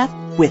this path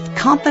with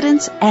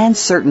confidence and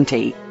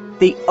certainty.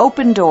 The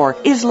Open Door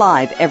is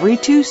live every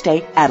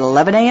Tuesday at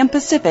 11 a.m.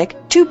 Pacific,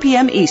 2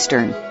 p.m.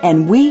 Eastern,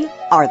 and we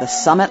are the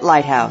Summit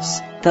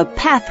Lighthouse, the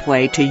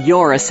pathway to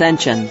your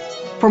ascension.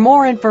 For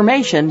more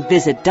information,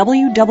 visit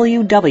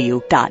www.tsl.org.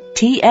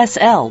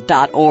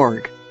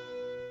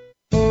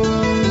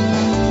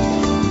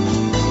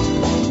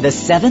 The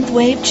Seventh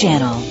Wave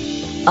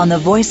Channel on the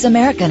Voice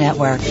America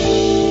Network.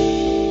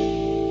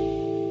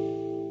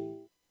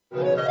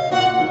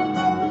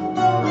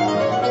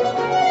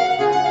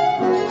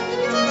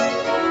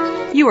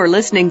 You are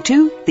listening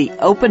to The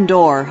Open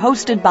Door,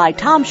 hosted by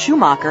Tom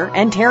Schumacher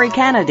and Terry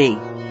Kennedy.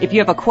 If you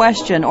have a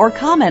question or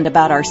comment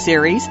about our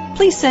series,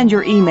 please send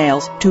your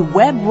emails to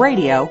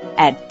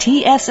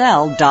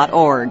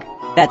webradio@tsl.org.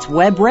 That's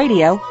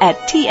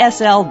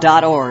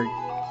webradio@tsl.org.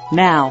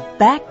 Now,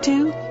 back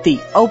to The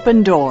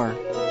Open Door.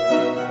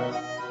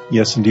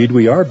 Yes, indeed,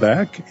 we are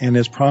back, and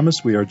as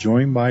promised, we are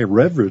joined by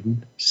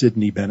Reverend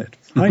Sidney Bennett.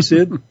 Hi,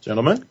 Sid.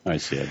 Gentlemen. Hi,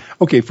 Sid.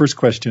 Okay, first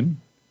question.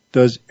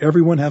 Does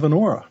everyone have an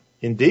aura?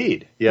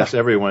 Indeed. Yes,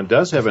 everyone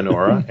does have an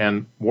aura,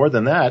 and more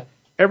than that,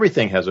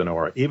 everything has an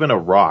aura. Even a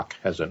rock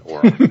has an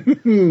aura. I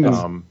don't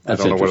know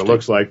what it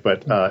looks like,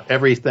 but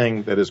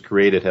everything that is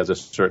created has a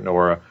certain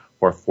aura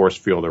or force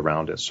field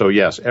around it. So,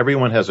 yes,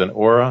 everyone has an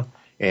aura,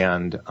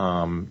 and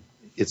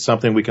it's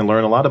something we can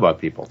learn a lot about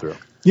people through.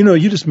 You know,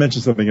 you just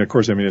mentioned something, of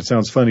course, I mean, it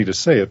sounds funny to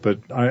say it, but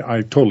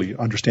I totally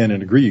understand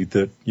and agree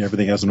that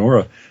everything has an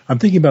aura. I'm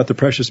thinking about the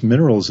precious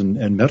minerals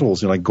and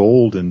metals, like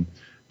gold and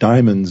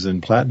diamonds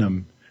and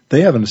platinum.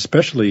 They have an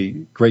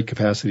especially great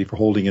capacity for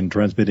holding and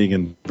transmitting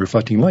and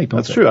reflecting light, don't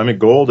they? That's true. I mean,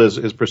 gold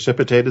is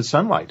precipitated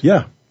sunlight.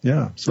 Yeah.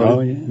 So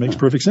it makes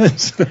perfect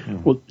sense.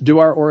 Well, do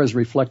our auras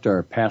reflect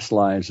our past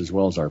lives as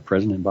well as our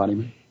present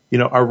embodiment? You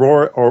know,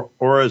 our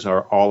auras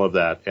are all of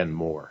that and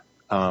more.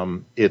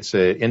 It's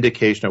an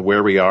indication of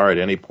where we are at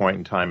any point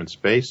in time and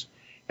space.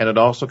 And it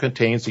also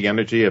contains the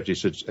energy,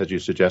 as you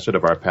suggested,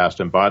 of our past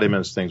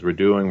embodiments, things we're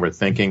doing, we're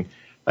thinking.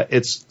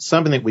 It's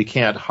something that we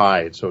can't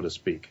hide, so to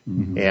speak.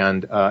 Mm-hmm.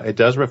 And it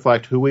does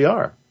reflect who we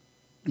are.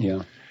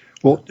 Yeah.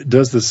 Well,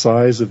 does the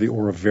size of the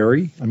aura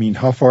vary? I mean,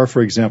 how far,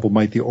 for example,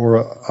 might the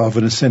aura of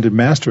an ascended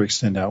master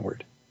extend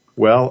outward?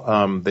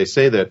 Well, they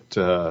say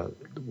that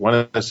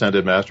one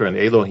ascended master, an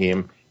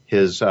Elohim,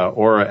 his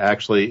aura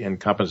actually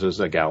encompasses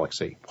a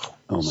galaxy.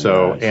 Oh my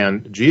gosh.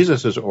 And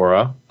Jesus'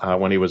 aura,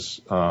 when he was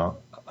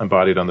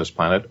embodied on this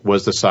planet,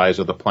 was the size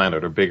of the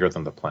planet or bigger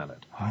than the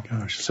planet. Oh my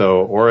gosh.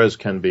 So auras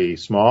can be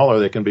small or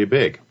they can be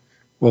big.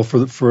 Well,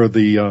 for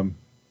the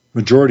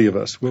majority of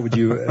us, what would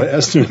you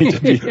estimate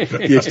to be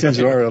the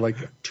extension aura, like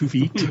 2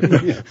 feet?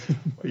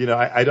 You know,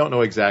 I don't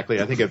know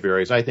exactly. I think it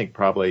varies. I think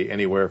probably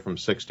anywhere from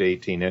 6 to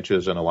 18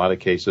 inches in a lot of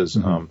cases.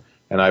 Mm-hmm.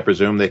 And I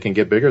presume they can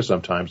get bigger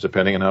sometimes,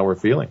 depending on how we're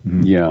feeling.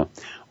 Mm-hmm. Yeah.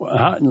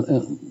 Well,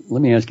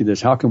 let me ask you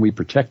this. How can we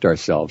protect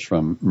ourselves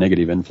from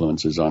negative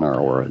influences on our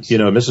auras? You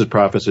know, Mrs.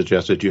 Prophet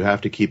suggested you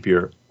have to keep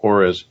your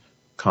auras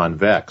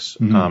convex.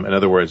 Mm-hmm. In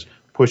other words,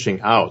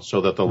 pushing out so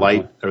that the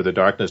light or the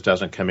darkness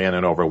doesn't come in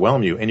and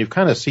overwhelm you. And you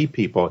kind of see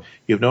people,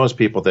 you've noticed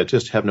people that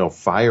just have no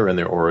fire in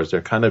their auras.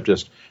 They're kind of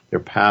just, they're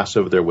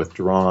passive, they're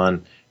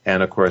withdrawn.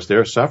 And of course,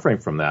 they're suffering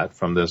from that,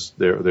 from this,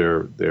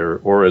 their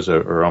auras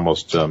are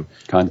almost,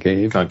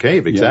 concave.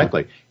 Concave,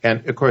 exactly. Yeah.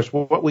 And of course,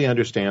 what we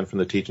understand from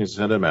the teachings of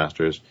Ascended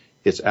Masters,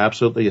 it's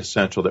absolutely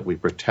essential that we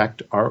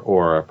protect our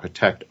aura,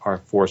 protect our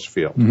force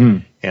field.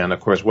 Mm-hmm. And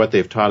of course, what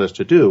they've taught us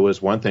to do is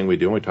one thing we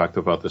do, and we talked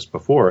about this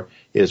before,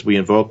 is we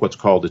invoke what's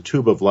called the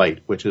tube of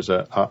light, which is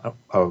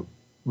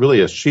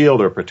really a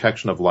shield or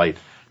protection of light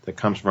that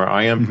comes from our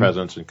I Am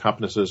presence,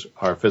 encompasses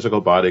our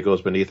physical body,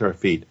 goes beneath our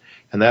feet.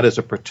 And that is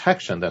a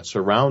protection that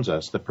surrounds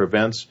us, that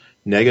prevents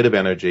negative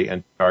energy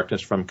and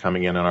darkness from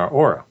coming in our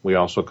aura. We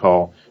also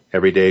call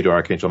every day to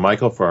Archangel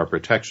Michael for our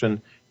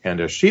protection and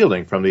a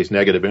shielding from these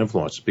negative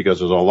influences, because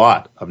there's a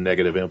lot of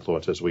negative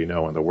influences we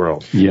know in the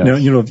world. Yes. Now,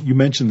 you know, you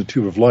mentioned the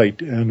tube of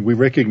light, and we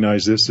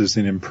recognize this as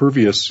an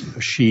impervious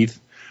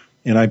sheath.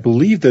 And I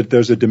believe that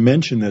there's a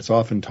dimension that's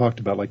often talked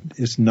about, like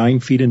it's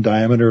 9 feet in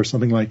diameter or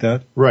something like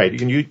that. Right.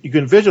 You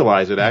can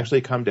visualize it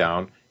actually come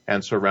down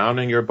and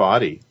surrounding your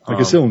body.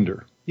 Like a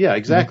cylinder. Yeah,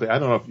 exactly. Mm-hmm. I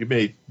don't know if you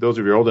may, those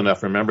of you old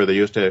enough remember they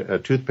used to,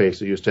 toothpaste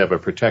that used to have a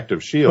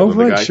protective shield. Oh, and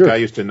right, the guy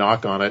used to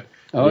knock on it.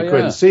 You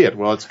couldn't see it.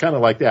 Well, it's kind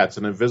of like that. It's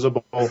an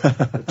invisible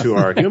to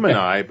our human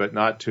eye, but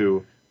not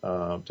to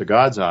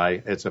God's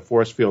eye. It's a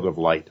force field of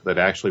light that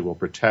actually will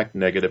protect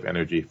negative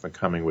energy from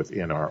coming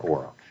within our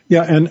aura.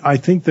 Yeah, and I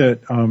think that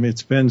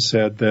it's been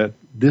said that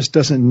this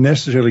doesn't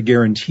necessarily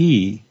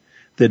guarantee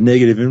that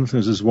negative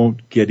influences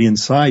won't get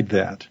inside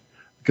that,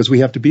 because we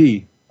have to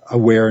be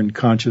aware and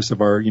conscious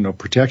of our,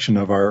 protection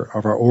of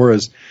our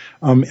auras.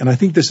 And I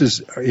think this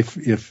is,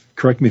 if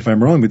correct me if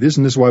I'm wrong, but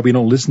isn't this why we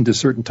don't listen to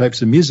certain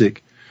types of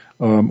music,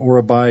 or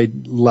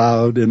abide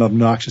loud and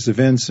obnoxious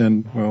events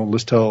and, well,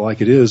 let's tell it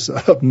like it is,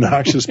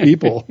 obnoxious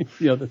people?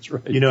 Yeah, that's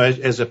right.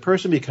 As a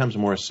person becomes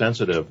more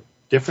sensitive,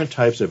 different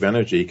types of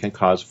energy can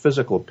cause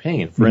physical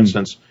pain. For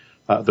instance,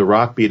 the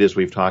rock beat, as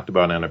we've talked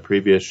about in a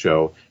previous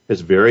show,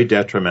 is very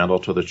detrimental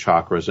to the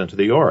chakras and to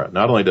the aura.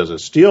 Not only does it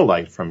steal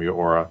light from your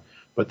aura,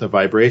 but the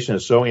vibration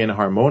is so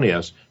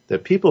inharmonious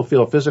that people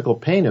feel physical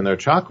pain in their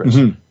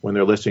chakras when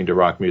they're listening to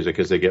rock music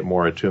as they get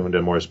more attuned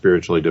and more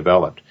spiritually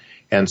developed.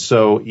 And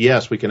so,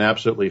 yes, we can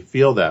absolutely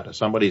feel that.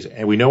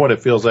 And we know what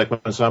it feels like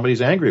when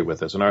somebody's angry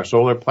with us in our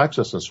solar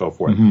plexus and so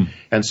forth.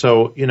 And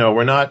so,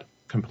 we're not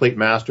complete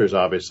masters,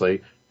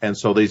 obviously. And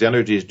so these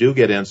energies do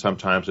get in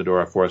sometimes into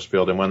our force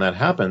field. And when that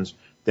happens,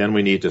 then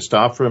we need to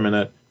stop for a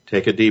minute,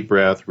 take a deep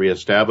breath,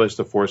 reestablish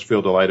the force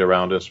field of light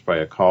around us by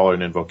a call or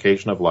an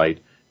invocation of light,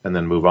 and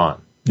then move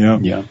on.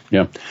 Yeah.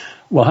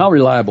 Well, how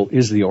reliable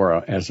is the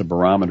aura as a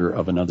barometer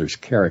of another's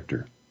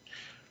character?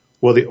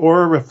 Well, the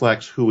aura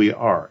reflects who we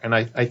are. And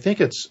I think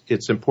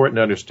it's important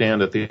to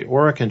understand that the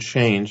aura can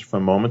change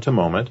from moment to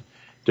moment,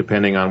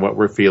 depending on what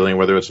we're feeling,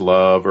 whether it's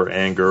love or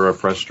anger or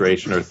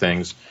frustration or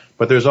things.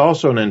 But there's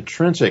also an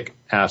intrinsic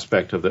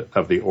aspect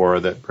of the aura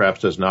that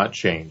perhaps does not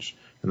change,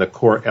 and the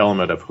core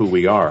element of who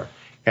we are.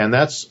 And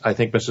that's, I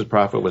think Mrs.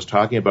 Prophet was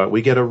talking about,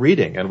 we get a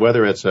reading. And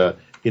whether it's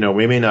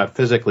we may not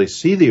physically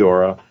see the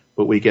aura,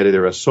 but we get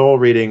either a soul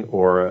reading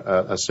or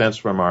a sense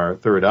from our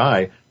third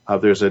eye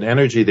of there's an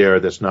energy there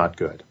that's not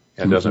good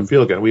and doesn't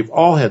feel good. We've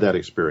all had that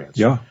experience.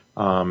 Yeah.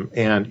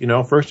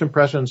 And first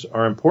impressions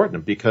are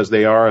important because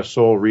they are a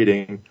soul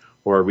reading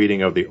or a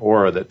reading of the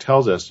aura that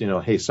tells us,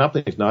 hey,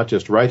 something's not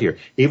just right here.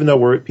 Even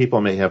though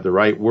people may have the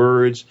right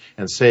words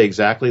and say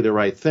exactly the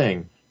right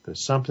thing,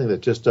 there's something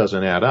that just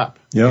doesn't add up.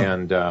 Yeah.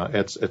 And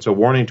it's a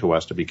warning to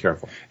us to be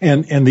careful.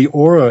 And the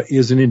aura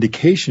is an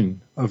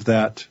indication of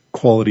that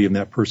quality and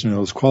that person and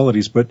those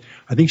qualities. But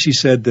I think she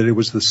said that it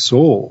was the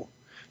soul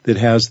that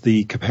has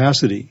the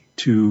capacity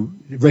to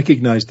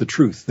recognize the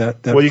truth.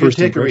 That well, you first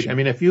can take impression. I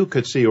mean, if you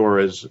could see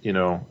auras,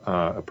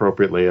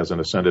 appropriately as an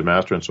ascended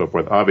master and so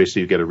forth,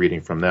 obviously you get a reading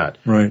from that.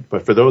 Right.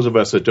 But for those of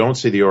us that don't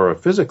see the aura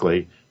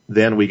physically,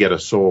 then we get a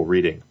soul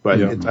reading.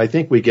 But I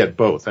think we get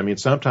both. I mean,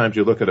 sometimes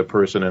you look at a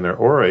person and their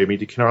aura, I mean,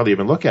 you can hardly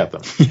even look at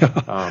them.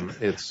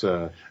 It's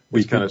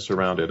kind of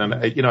surrounded. And,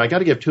 I got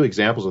to give two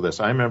examples of this.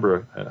 I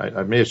remember,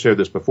 I may have shared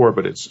this before,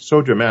 but it's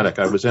so dramatic.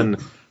 I was in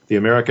the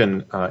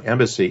American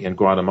embassy in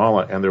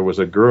Guatemala, and there was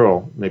a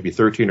girl, maybe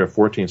 13 or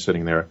 14,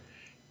 sitting there,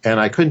 and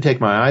I couldn't take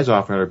my eyes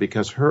off her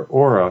because her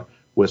aura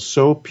was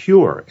so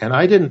pure. And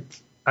I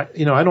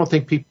don't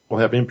think people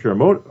have impure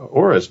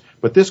auras,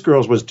 but this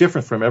girl's was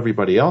different from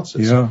everybody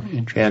else's. Yeah.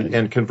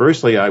 And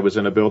conversely, I was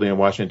in a building in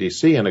Washington,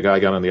 D.C., and a guy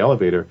got on the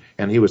elevator,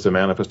 and he was the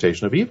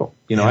manifestation of evil.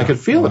 I could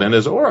feel it in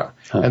his aura.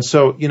 And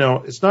so,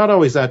 it's not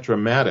always that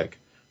dramatic,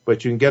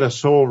 but you can get a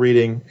soul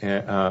reading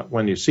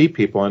when you see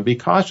people, and be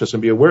cautious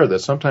and be aware that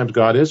sometimes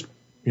God is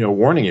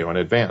warning you in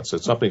advance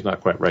that something's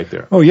not quite right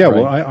there. Oh yeah, right.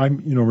 Well,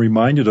 I'm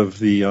reminded of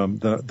the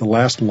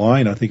last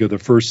line, I think, of the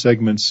first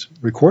segment's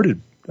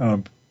recorded.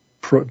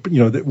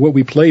 What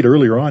we played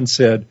earlier on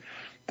said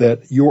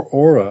that your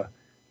aura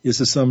is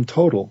the sum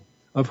total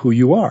of who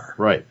you are.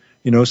 Right.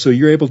 So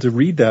you're able to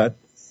read that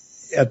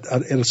at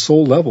a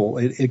soul level.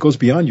 It goes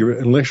beyond your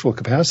intellectual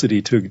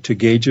capacity to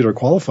gauge it or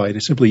qualify it.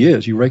 It simply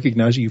is. You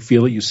recognize it, you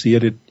feel it, you see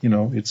it.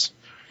 It's.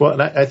 Well,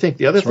 and I think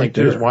the other thing right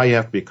too is why you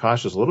have to be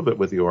cautious a little bit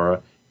with the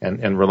aura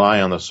and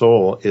rely on the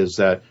soul is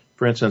that,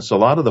 for instance, a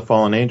lot of the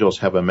fallen angels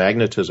have a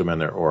magnetism in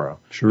their aura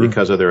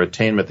because of their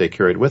attainment they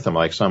carried with them.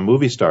 Like some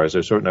movie stars,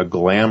 there's sort of a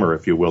glamour,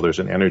 if you will. There's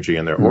an energy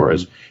in their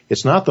auras.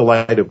 It's not the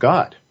light of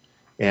God,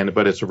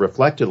 but it's a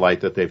reflected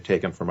light that they've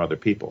taken from other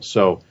people.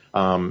 So,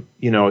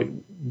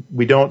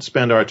 we don't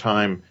spend our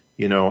time,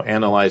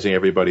 analyzing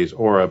everybody's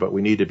aura, but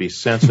we need to be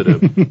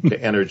sensitive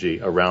to energy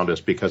around us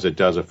because it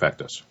does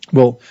affect us.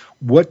 Well,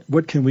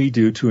 what can we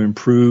do to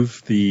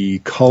improve the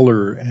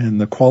color and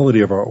the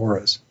quality of our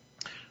auras?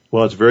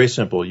 Well, it's very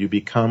simple. You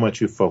become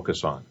what you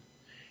focus on.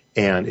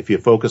 And if you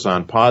focus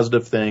on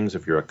positive things,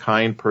 if you're a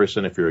kind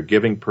person, if you're a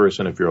giving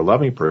person, if you're a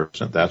loving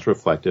person, that's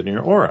reflected in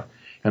your aura.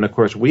 And of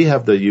course, we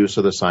have the use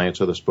of the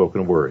science of the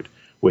spoken word,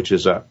 which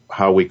is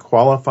how we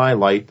qualify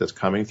light that's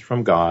coming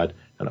from God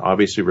and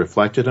obviously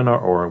reflected in our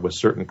aura with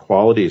certain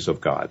qualities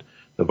of God.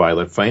 The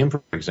violet flame,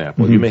 for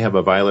example. You may have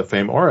a violet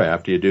flame aura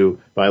after you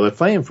do violet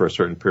flame for a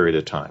certain period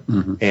of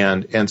time.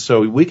 And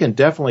so we can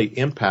definitely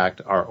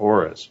impact our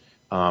auras.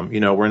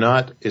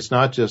 It's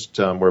not just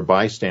we're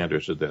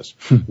bystanders of this.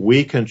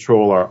 We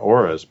control our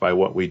auras by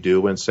what we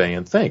do and say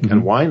and think.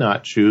 And why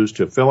not choose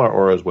to fill our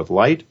auras with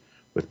light,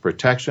 with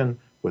protection,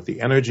 with the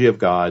energy of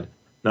God,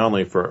 not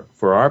only for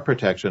our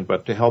protection,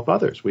 but to help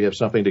others. We have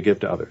something to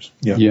give to others.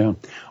 Yeah.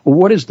 Well,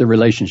 what is the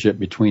relationship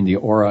between the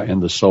aura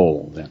and the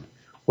soul, then?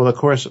 Well, of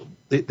course,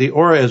 the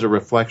aura is a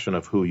reflection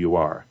of who you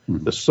are.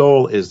 The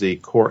soul is the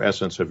core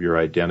essence of your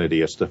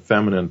identity. It's the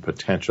feminine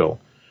potential.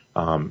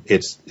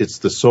 It's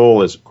the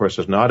soul is, of course,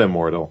 is not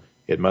immortal.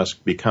 It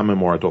must become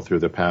immortal through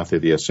the path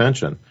of the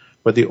ascension.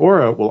 But the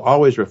aura will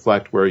always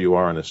reflect where you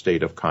are in a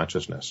state of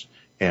consciousness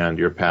and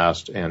your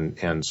past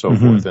and so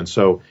forth. And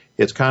so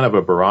it's kind of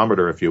a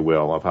barometer, if you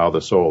will, of how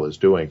the soul is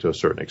doing to a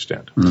certain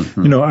extent.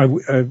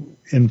 I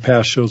in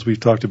past shows we've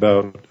talked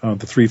about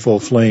the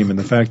threefold flame and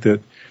the fact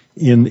that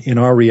in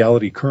our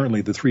reality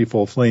currently the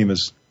threefold flame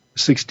is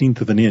 1/16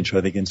 of an inch,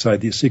 I think,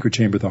 inside the secret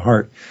chamber of the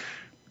heart.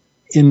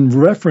 In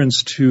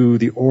reference to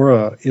the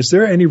aura, is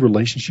there any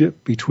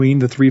relationship between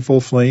the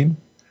threefold flame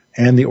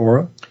and the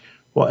aura?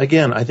 Well,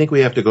 again, I think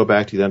we have to go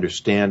back to the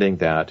understanding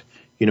that,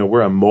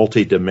 we're a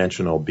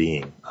multi-dimensional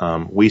being.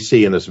 We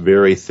see in this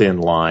very thin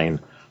line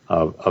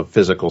of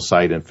physical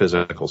sight and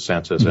physical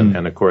senses. Mm-hmm.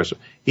 And of course,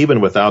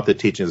 even without the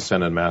teachings of the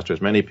Ascended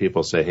Masters, many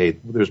people say, hey,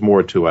 there's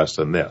more to us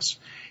than this.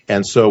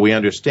 And so we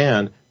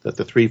understand that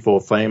the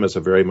threefold flame is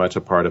very much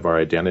a part of our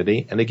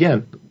identity. And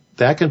again,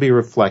 that can be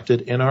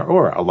reflected in our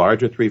aura. A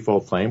larger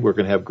threefold flame, we're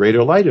going to have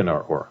greater light in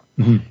our aura.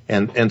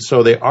 Mm-hmm. And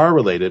so they are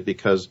related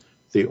because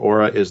the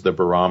aura is the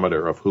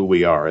barometer of who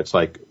we are. It's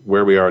like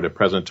where we are at the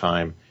present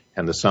time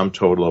and the sum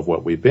total of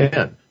what we've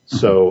been.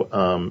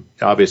 So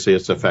obviously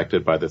it's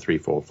affected by the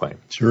threefold flame.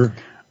 Sure.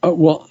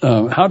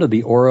 How do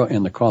the aura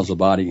and the causal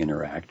body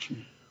interact?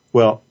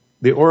 Well,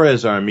 the aura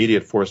is our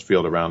immediate force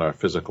field around our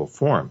physical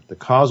form. The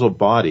causal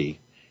body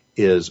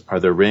are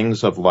the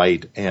rings of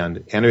light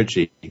and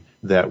energy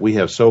that we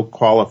have so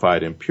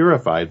qualified and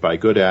purified by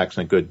good acts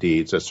and good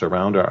deeds that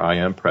surround our I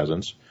am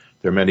presence.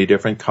 There are many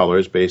different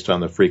colors based on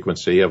the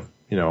frequency of,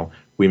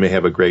 we may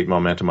have a great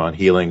momentum on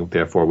healing,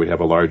 therefore we have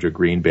a larger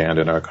green band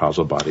in our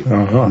causal body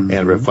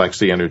and reflects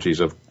the energies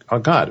of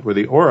God. Where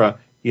the aura,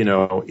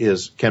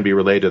 can be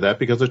related to that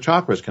because the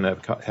chakras can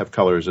have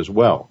colors as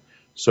well.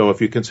 So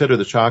if you consider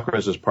the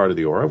chakras as part of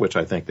the aura, which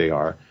I think they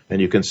are, then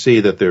you can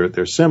see that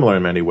they're similar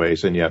in many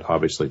ways and yet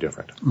obviously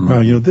different.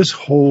 Well, this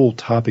whole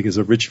topic is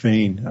a rich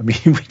vein. I mean,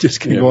 we just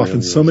can go off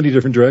in so many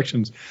different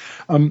directions.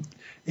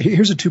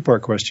 Here's a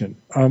two-part question.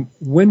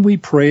 When we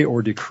pray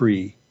or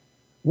decree,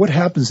 what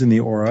happens in the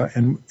aura?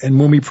 And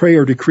when we pray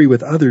or decree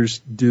with others,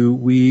 do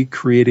we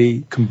create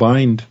a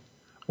combined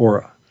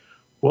aura?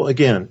 Well,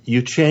 again,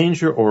 you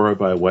change your aura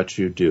by what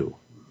you do.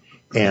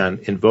 And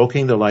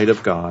invoking the light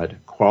of God,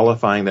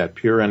 qualifying that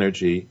pure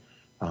energy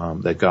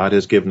that God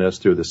has given us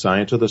through the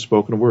science of the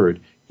spoken word,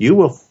 you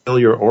will fill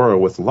your aura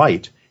with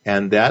light,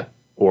 and that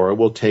aura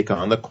will take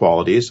on the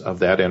qualities of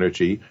that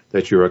energy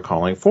that you are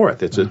calling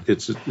forth. It's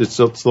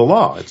the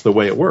law. It's the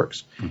way it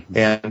works. Mm-hmm.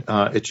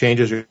 And it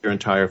changes your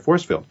entire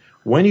force field.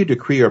 When you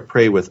decree or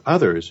pray with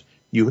others,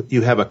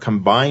 you have a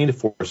combined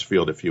force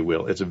field, if you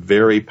will. It's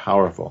very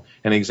powerful.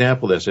 An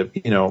example is if,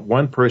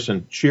 one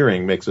person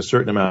cheering makes a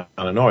certain amount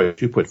of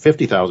noise, you put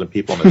 50,000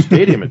 people in the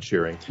stadium and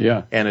cheering,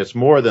 and it's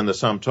more than the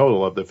sum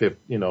total of the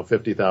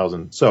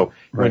 50,000. So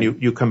when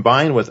you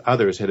combine with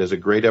others, it has a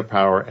greater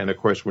power. And of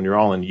course, when you're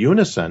all in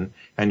unison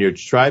and you're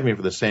striving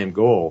for the same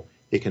goal,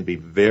 it can be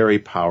very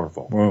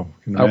powerful. Whoa,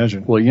 can you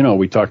imagine? Well,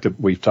 we've talked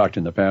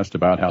in the past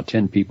about how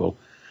 10 people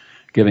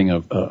giving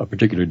a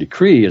particular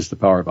decree is the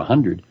power of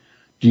 100.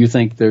 Do you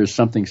think there's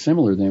something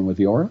similar then with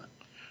the aura?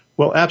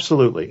 Well,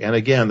 absolutely. And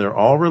again, they're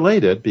all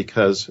related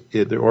because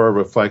the aura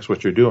reflects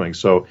what you're doing.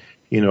 So,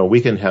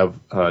 we can have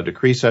a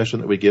decree session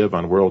that we give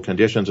on world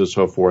conditions and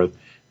so forth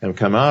and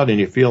come out and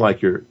you feel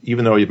like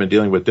even though you've been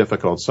dealing with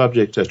difficult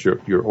subjects, that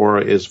your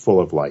aura is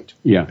full of light.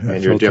 Yeah.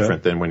 And you're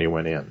different than when you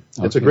went in.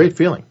 Okay. It's a great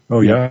feeling.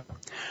 Oh, yeah.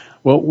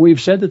 Well, we've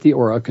said that the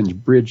aura can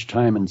bridge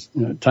time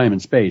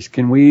and space.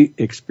 Can we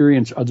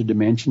experience other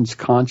dimensions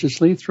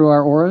consciously through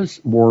our auras,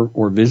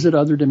 or visit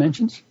other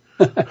dimensions?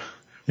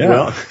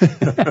 Well,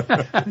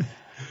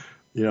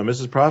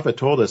 Mrs. Prophet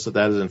told us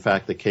that is in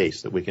fact the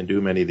case, that we can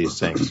do many of these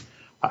things.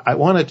 I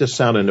want to just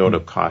sound a note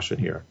of caution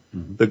here.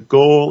 Mm-hmm. The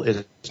goal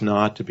is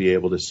not to be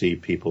able to see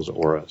people's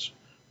auras.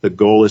 The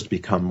goal is to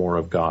become more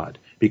of God,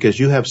 because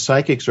you have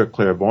psychics or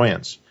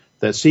clairvoyants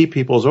that see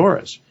people's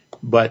auras,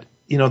 but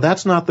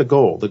that's not the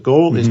goal. The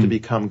goal is to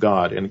become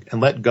God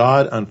and let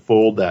God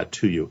unfold that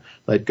to you.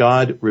 Let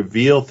God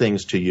reveal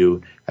things to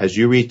you as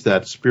you reach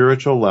that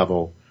spiritual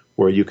level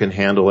where you can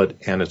handle it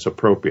and it's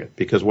appropriate.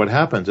 Because what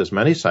happens is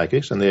many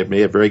psychics, and they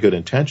may have very good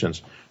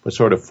intentions, but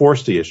sort of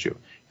force the issue.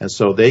 And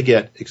so they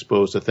get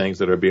exposed to things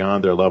that are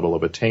beyond their level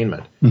of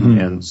attainment. Mm-hmm.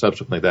 And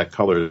subsequently that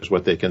colors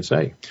what they can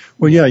say.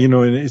 Well, yeah,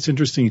 and it's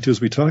interesting too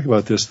as we talk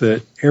about this,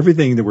 that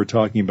everything that we're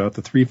talking about,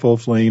 the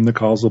threefold flame, the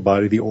causal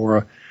body, the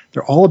aura,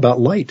 they're all about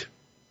light.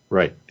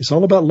 Right. It's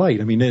all about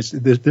light. I mean, this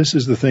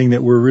is the thing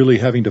that we're really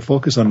having to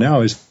focus on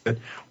now, is that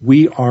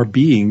we are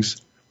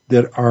beings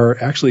that are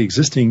actually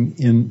existing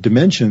in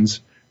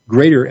dimensions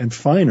greater and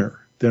finer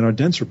than our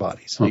denser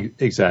bodies.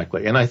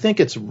 Exactly. And I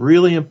think it's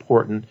really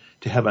important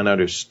to have an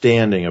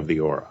understanding of the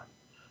aura.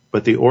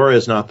 But the aura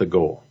is not the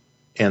goal.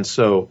 And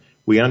so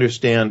we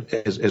understand,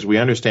 as we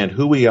understand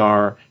who we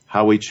are,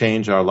 how we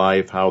change our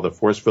life, how the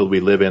force field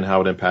we live in,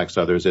 how it impacts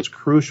others, it's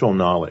crucial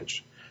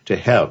knowledge to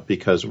have,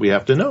 because we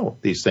have to know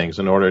these things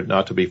in order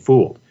not to be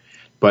fooled.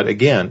 But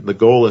again, the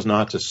goal is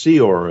not to see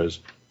auras.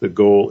 The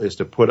goal is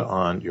to put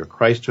on your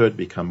Christhood,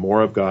 become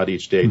more of God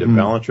each day, to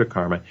balance your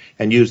karma,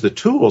 and use the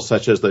tools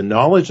such as the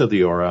knowledge of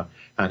the aura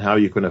and how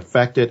you can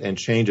affect it and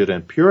change it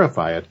and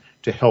purify it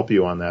to help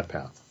you on that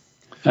path.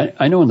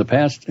 I know in the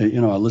past,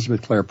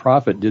 Elizabeth Clare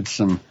Prophet did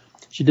some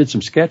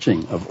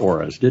sketching of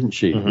auras, didn't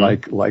she?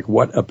 Mm-hmm. Like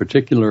what a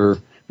particular,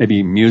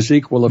 maybe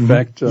music will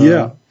affect.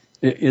 Yeah.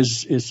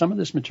 Is some of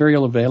this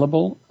material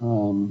available,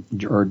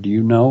 or do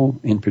you know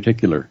in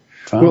particular,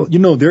 Tom?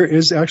 Well, there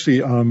is actually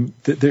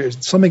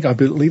there's something I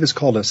believe is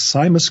called a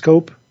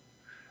cymoscope.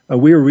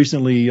 We were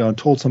recently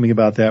told something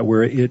about that,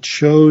 where it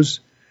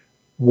shows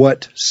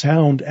what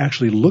sound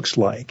actually looks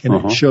like, and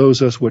it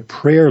shows us what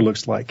prayer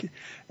looks like.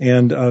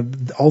 And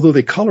although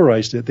they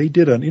colorized it, they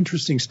did an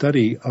interesting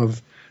study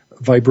of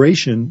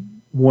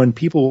vibration when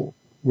people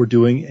were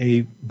doing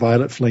a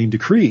violet flame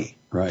decree.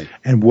 Right.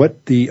 And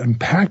what the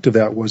impact of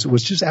that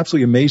was just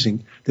absolutely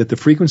amazing, that the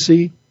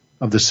frequency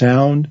of the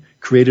sound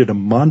created a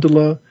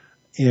mandala,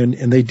 and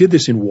they did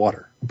this in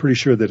water. I'm pretty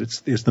sure that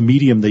it's the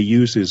medium they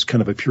use is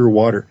kind of a pure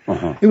water.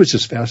 It was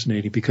just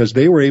fascinating because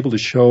they were able to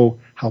show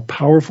how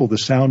powerful the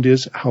sound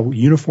is, how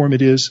uniform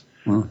it is.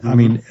 I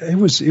mean, it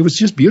was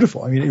just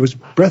beautiful. I mean, it was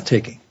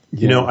breathtaking.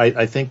 You know,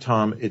 I think,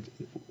 Tom,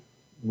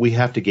 we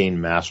have to gain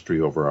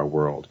mastery over our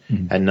world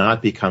and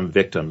not become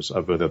victims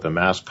of either the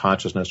mass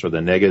consciousness or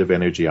the negative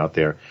energy out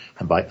there.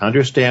 And by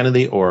understanding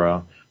the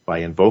aura, by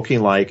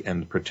invoking light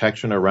and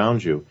protection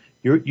around you,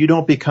 you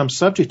don't become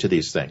subject to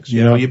these things.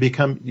 You know,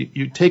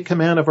 you take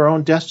command of our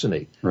own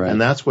destiny. Right. And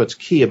that's what's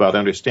key about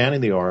understanding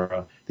the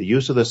aura, the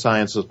use of the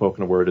science of the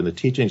spoken word, and the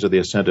teachings of the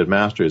Ascended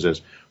Masters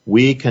is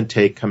we can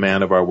take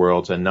command of our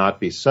worlds and not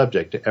be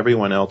subject to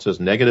everyone else's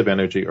negative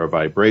energy or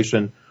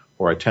vibration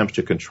or attempts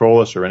to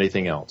control us or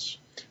anything else.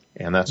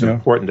 And that's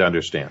important to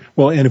understand.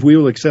 Well, and if we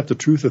will accept the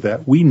truth of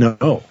that, we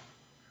know.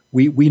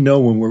 We know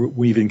when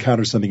we've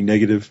encountered something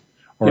negative,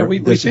 or we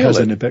this feel has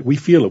it. an impact. We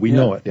feel it. We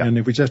know it. And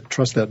if we just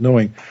trust that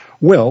knowing,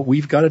 well,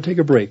 we've got to take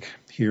a break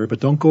here, but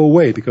don't go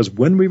away, because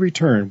when we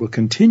return, we'll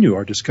continue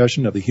our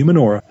discussion of the human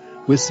aura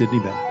with Sidney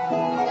Bennett.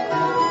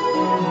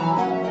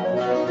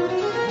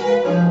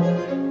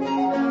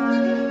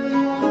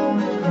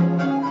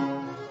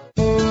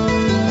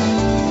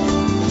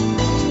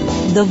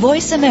 The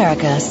Voice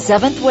America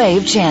 7th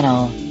Wave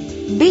Channel.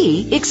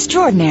 Be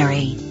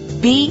extraordinary.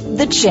 Be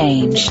the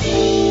change.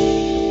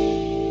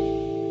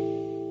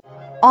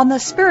 On the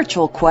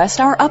spiritual quest,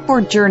 our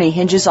upward journey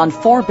hinges on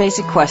 4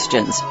 basic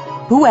questions.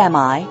 Who am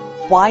I?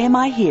 Why am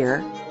I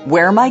here?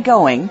 Where am I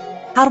going?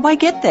 How do I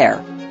get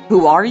there?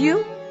 Who are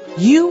you?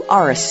 You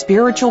are a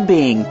spiritual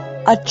being,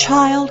 a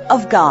child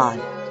of God.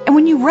 And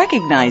when you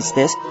recognize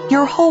this,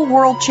 your whole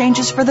world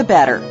changes for the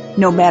better.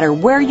 No matter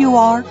where you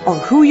are or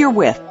who you're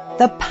with,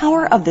 the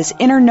power of this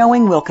inner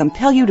knowing will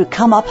compel you to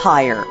come up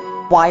higher.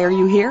 Why are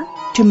you here?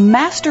 To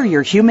master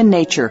your human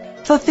nature,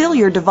 fulfill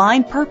your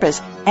divine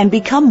purpose, and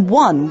become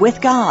one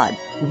with God.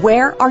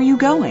 Where are you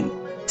going?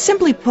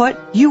 Simply put,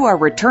 you are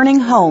returning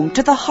home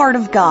to the heart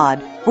of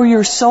God, where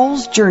your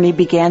soul's journey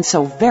began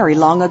so very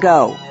long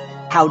ago.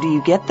 How do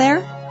you get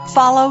there?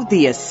 Follow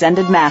the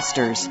Ascended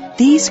Masters.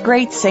 These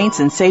great saints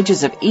and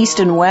sages of East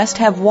and West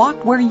have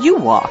walked where you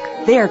walk.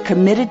 They are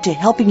committed to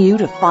helping you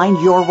to find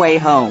your way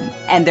home,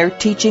 and their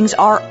teachings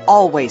are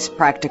always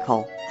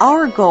practical.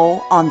 Our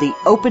goal on The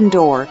Open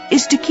Door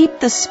is to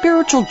keep the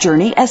spiritual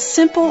journey as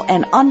simple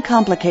and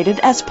uncomplicated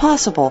as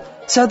possible,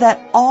 so that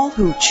all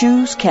who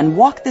choose can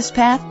walk this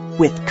path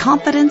with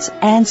confidence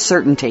and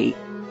certainty.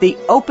 The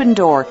Open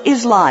Door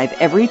is live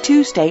every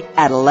Tuesday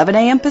at 11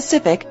 a.m.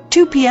 Pacific,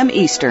 2 p.m.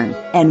 Eastern,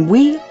 and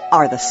we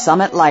are the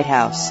Summit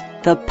Lighthouse,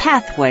 the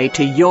pathway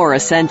to your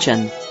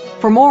ascension.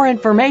 For more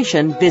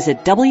information,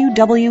 visit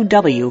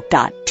www.tsl.org.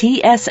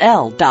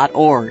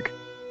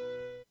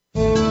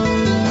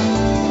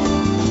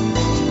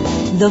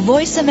 The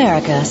Voice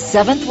America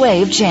 7th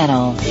Wave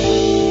Channel.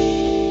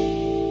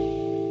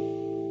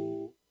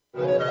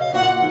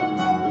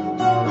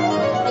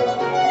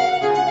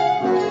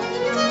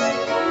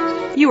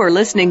 You are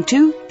listening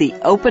to The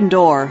Open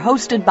Door,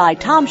 hosted by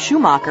Tom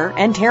Schumacher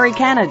and Terry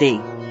Kennedy.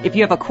 If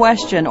you have a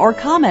question or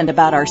comment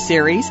about our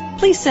series,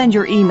 please send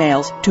your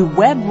emails to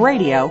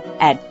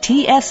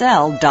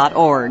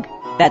webradio@tsl.org.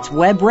 That's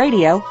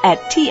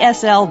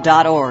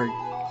webradio@tsl.org.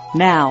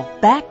 Now,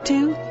 back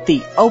to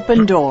The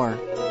Open Door.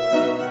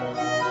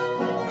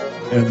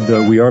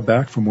 And we are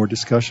back for more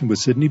discussion with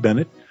Sidney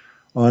Bennett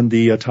on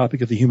the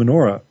topic of the human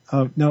aura.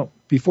 Now,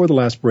 before the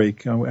last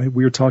break,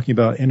 we were talking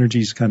about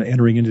energies kind of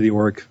entering into the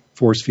auric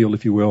force field,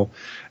 if you will.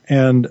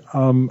 And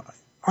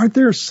aren't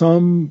there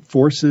some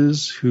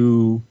forces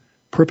who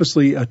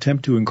purposely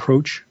attempt to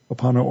encroach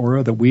upon our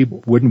aura that we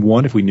wouldn't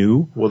want if we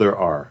knew? Well, there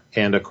are.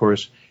 And, of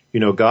course, you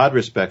know, God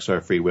respects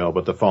our free will,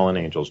 but the fallen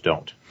angels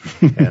don't.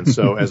 And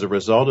so as a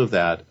result of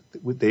that,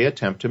 they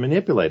attempt to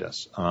manipulate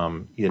us,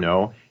 you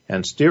know,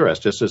 and steer us,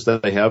 just as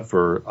they have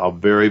for a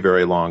very,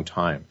 very long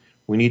time.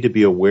 We need to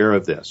be aware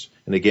of this.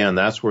 And again,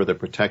 that's where the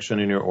protection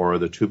in your aura,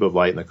 the tube of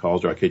light, and the calls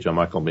to Archangel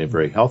Michael being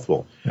very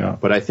helpful. Yeah.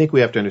 But I think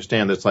we have to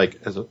understand that it's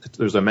like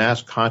there's a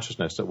mass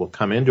consciousness that will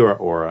come into our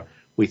aura.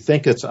 We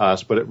think it's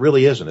us, but it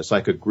really isn't. It's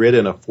like a grid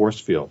in a force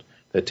field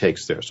that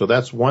takes there. So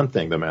that's one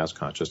thing, the mass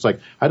consciousness. Like,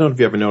 I don't know if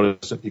you ever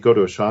noticed that you go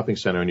to a shopping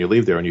center and you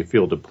leave there and you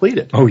feel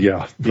depleted. Oh,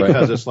 yeah.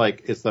 Because it's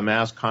like, it's the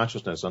mass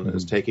consciousness and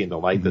it's taking the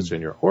light that's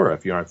in your aura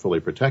if you aren't fully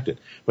protected.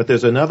 But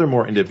there's another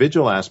more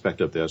individual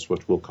aspect of this,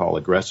 which we'll call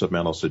aggressive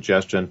mental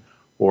suggestion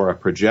or a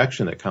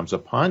projection that comes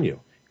upon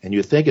you. And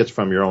you think it's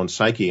from your own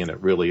psyche, and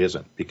it really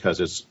isn't, because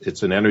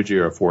it's an energy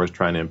or a force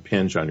trying to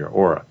impinge on your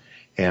aura.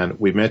 And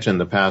we've mentioned in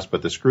the past,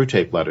 but the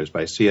Screwtape Letters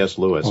by C.S.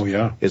 Lewis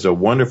is a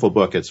wonderful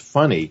book. It's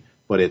funny,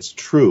 but it's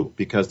true,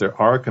 because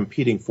there are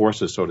competing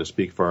forces, so to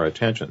speak, for our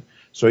attention.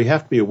 So you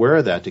have to be aware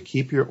of that to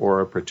keep your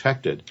aura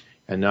protected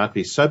and not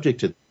be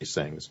subject to these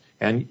things.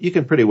 And you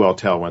can pretty well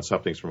tell when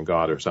something's from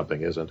God or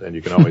something isn't, and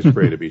you can always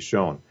pray to be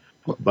shown.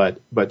 But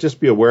just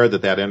be aware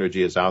that that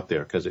energy is out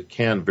there, because it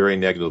can very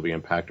negatively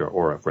impact our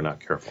aura if we're not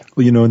careful.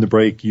 Well, in the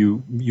break,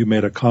 you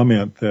made a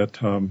comment that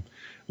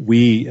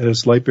we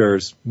as light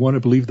bearers want to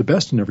believe the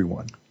best in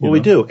everyone. Well, we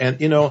do.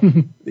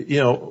 And,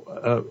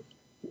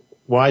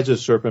 wise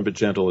as serpent, but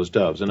gentle as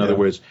doves. In other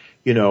words,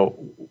 we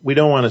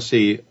don't want to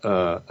see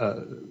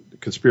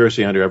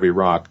conspiracy under every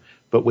rock,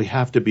 but we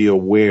have to be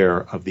aware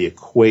of the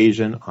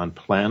equation on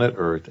planet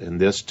Earth in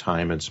this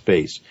time and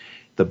space.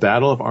 The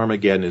battle of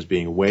Armageddon is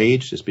being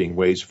waged. It's being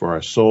waged for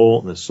our soul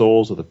and the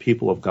souls of the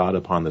people of God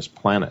upon this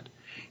planet.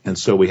 And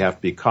so we have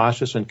to be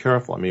cautious and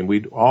careful. I mean,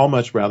 we'd all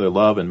much rather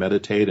love and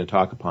meditate and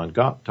talk about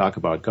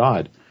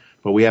God,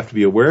 but we have to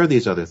be aware of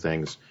these other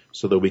things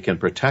so that we can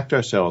protect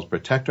ourselves,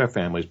 protect our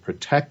families,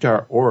 protect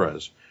our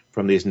auras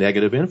from these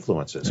negative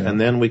influences. Yeah. And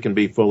then we can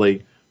be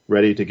fully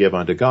ready to give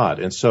unto God.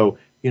 And so,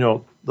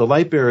 the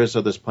light bearers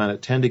of this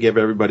planet tend to give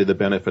everybody the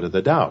benefit of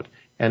the doubt.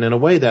 And in a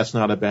way, that's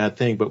not a bad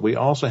thing, but we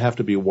also have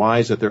to be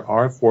wise that there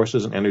are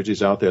forces and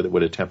energies out there that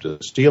would attempt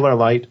to steal our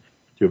light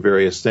through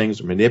various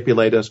things,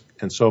 manipulate us,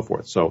 and so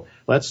forth. So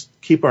let's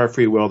keep our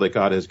free will that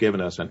God has given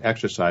us and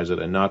exercise it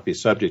and not be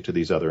subject to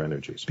these other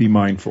energies. Be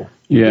mindful.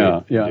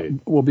 Yeah.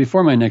 Well,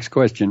 before my next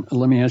question,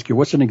 let me ask you,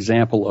 what's an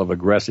example of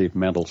aggressive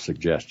mental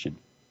suggestion?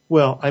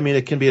 Well, I mean,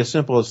 it can be as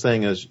simple as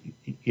thing as,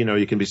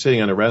 you can be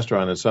sitting in a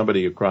restaurant and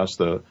somebody across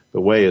the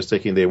way is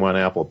thinking they want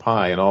apple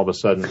pie, and all of a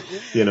sudden,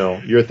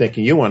 you're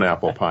thinking you want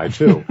apple pie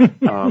too.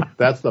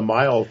 That's the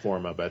mild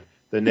form of it.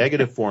 The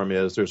negative form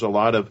is there's a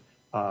lot of,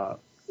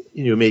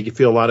 make you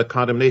feel a lot of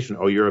condemnation.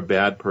 Oh, you're a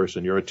bad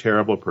person. You're a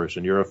terrible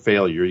person. You're a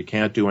failure. You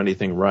can't do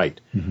anything right.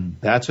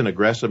 Mm-hmm. That's an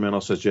aggressive mental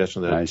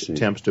suggestion that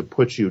attempts to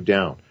put you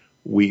down.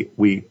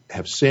 We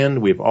have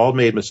sinned. We've all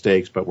made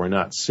mistakes, but we're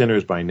not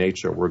sinners by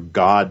nature. We're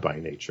God by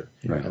nature.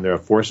 Right. And there are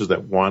forces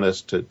that want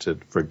us to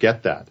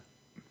forget that.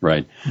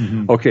 Right.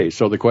 Mm-hmm. Okay,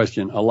 so the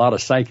question, a lot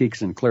of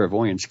psychics and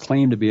clairvoyants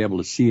claim to be able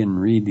to see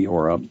and read the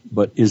aura,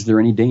 but is there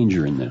any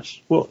danger in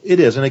this? Well, it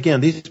is. And again,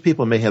 these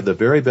people may have the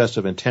very best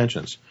of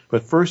intentions,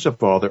 but first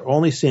of all, they're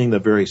only seeing the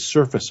very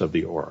surface of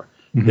the aura.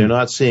 Mm-hmm. They're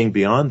not seeing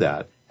beyond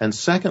that. And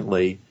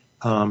secondly,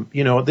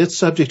 it's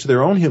subject to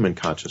their own human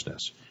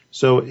consciousness.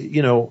 So,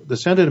 the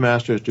Ascended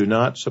Masters do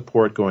not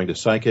support going to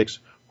psychics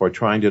or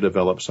trying to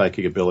develop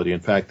psychic ability. In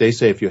fact, they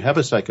say if you have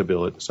a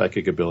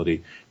psychic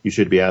ability, you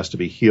should be asked to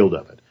be healed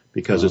of it,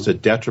 because it's a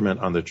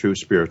detriment on the true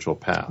spiritual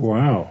path.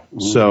 Wow.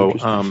 So,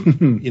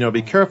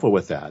 be careful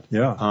with that.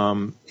 Yeah.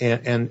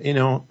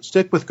 And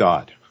stick with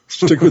God.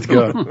 Stick with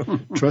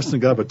God. Trust in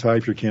God, but tie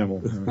up your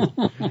camel.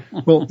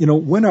 Well,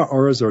 when our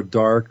auras are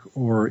dark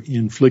or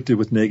inflicted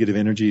with negative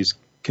energies,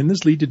 can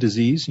this lead to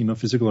disease,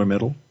 physical or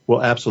mental?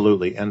 Well,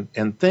 absolutely.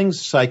 And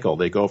things cycle.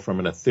 They go from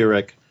an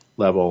etheric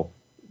level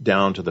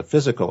down to the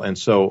physical. And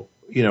so,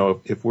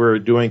 if we're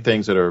doing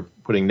things that are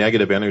putting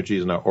negative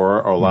energies in our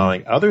aura or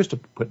allowing others to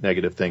put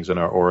negative things in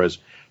our auras,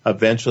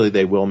 eventually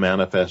they will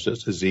manifest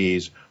as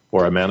disease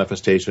or a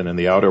manifestation in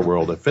the outer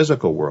world, the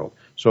physical world.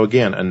 So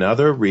again,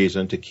 another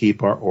reason to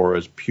keep our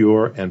auras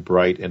pure and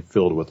bright and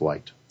filled with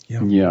light.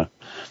 Yeah.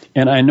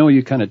 And I know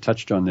you kind of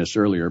touched on this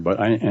earlier, but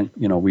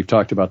we've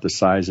talked about the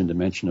size and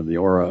dimension of the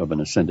aura of an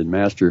Ascended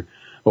Master.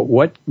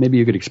 But maybe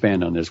you could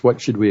expand on this.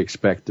 What should we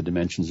expect the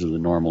dimensions of the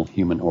normal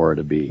human aura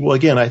to be? Well,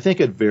 again, I think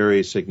it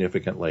varies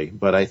significantly,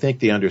 but I think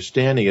the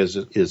understanding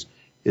is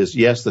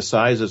yes, the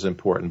size is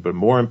important, but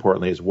more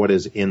importantly is what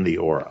is in the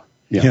aura.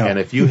 Yeah. And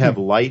if you have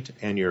light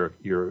and you're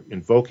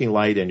invoking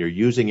light and you're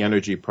using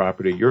energy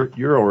property,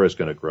 your aura is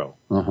going to grow.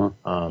 Uh-huh.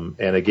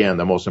 And again,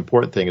 the most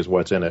important thing is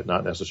what's in it,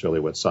 not necessarily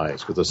what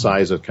size, because the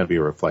size can be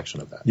a reflection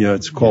of that. Yeah,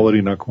 it's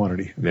quality, not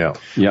quantity. Yeah.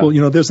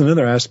 Well, there's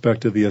another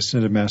aspect of the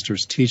Ascended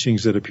Master's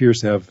teachings that appears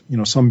to have,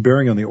 some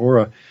bearing on the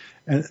aura,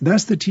 and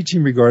that's the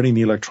teaching regarding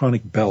the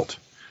electronic belt.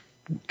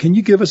 Can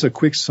you give us a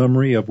quick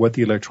summary of what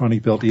the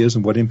electronic belt is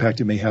and what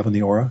impact it may have on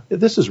the aura?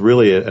 This is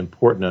really an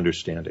important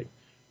understanding.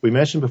 We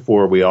mentioned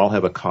before we all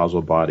have a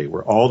causal body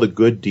where all the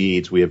good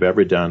deeds we have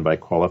ever done by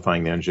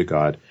qualifying the energy of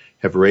God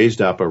have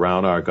raised up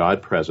around our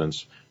God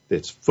presence.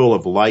 It's full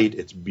of light.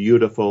 It's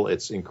beautiful.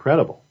 It's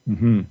incredible.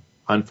 Mm-hmm.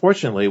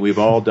 Unfortunately, we've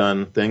all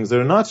done things that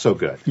are not so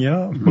good.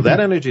 Yeah. Well, that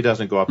energy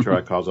doesn't go up to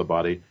our causal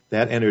body.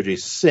 That energy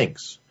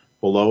sinks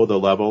below the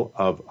level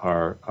of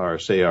our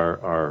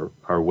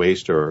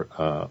waist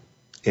or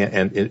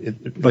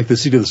like the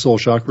seat of the soul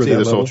chakra. Seat of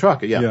the soul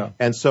chakra, yeah.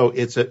 And so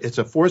it's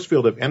a force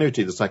field of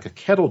energy that's like a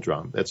kettle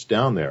drum that's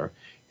down there,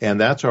 and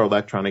that's our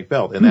electronic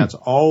belt, and that's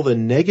all the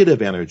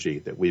negative energy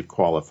that we've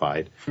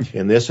qualified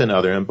in this and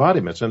other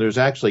embodiments. And there's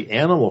actually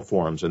animal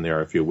forms in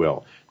there, if you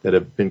will, that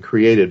have been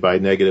created by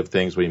negative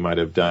things we might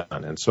have done,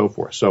 and so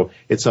forth. So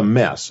it's a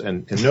mess,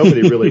 and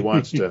nobody really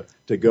wants to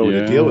go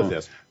to deal with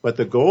this. But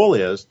the goal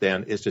is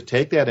to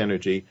take that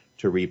energy,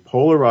 to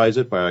repolarize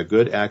it by our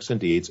good acts and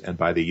deeds, and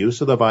by the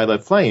use of the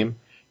violet flame,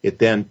 it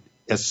then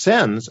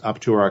ascends up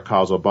to our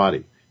causal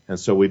body. And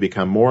so we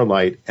become more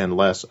light and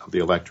less of the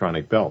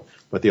electronic belt.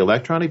 But the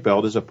electronic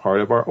belt is a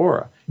part of our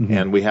aura. Mm-hmm.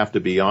 And we have to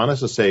be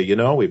honest and say,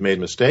 we've made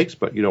mistakes,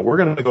 but, we're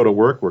going to go to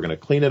work. We're going to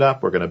clean it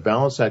up. We're going to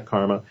balance that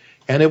karma,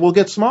 and it will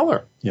get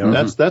smaller. Yeah.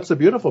 And that's the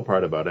beautiful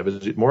part about it.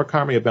 As more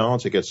karma you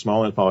balance, it gets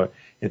smaller and smaller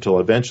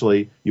until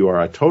eventually you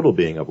are a total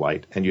being of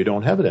light and you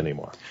don't have it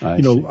anymore.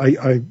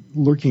 I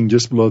lurking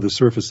just below the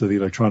surface of the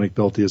electronic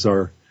belt is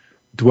our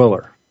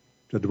dweller,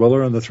 the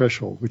dweller on the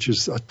threshold, which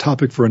is a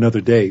topic for another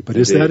day. But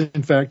Indeed. Is that,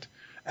 in fact,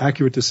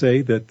 accurate to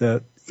say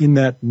that in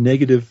that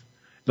negative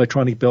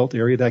electronic belt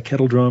area, that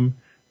kettle drum,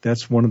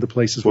 that's one of the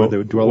places where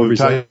the dweller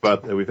resides?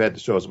 We've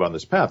had shows about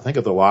this path. Think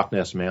of the Loch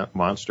Ness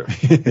Monster.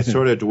 It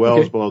sort of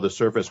dwells below the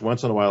surface.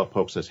 Once in a while, it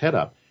pokes its head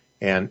up.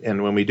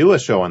 And when we do a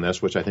show on this,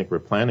 which I think we're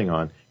planning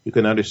on, you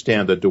can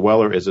understand the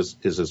dweller is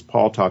as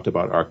Paul talked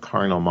about, our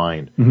carnal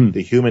mind,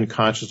 the human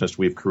consciousness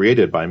we've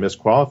created by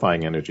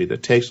misqualifying energy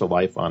that takes a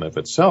life on of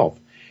itself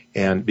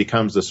and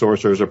becomes the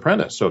sorcerer's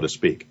apprentice, so to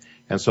speak.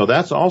 And so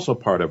that's also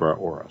part of our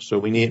aura. So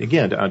we need,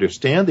 again, to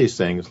understand these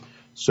things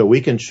so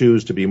we can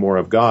choose to be more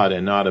of God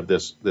and not of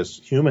this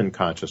human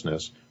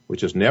consciousness,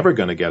 which is never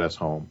going to get us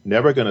home,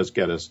 never going to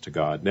get us to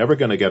God, never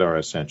going to get our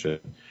ascension,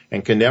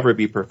 and can never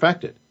be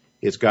perfected.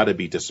 It's got to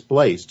be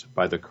displaced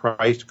by the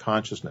Christ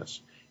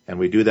consciousness. And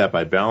we do that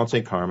by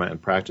balancing karma and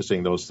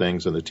practicing those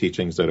things and the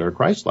teachings that are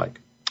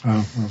Christ-like.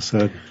 Oh, well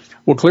said.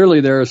 Well,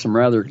 clearly there are some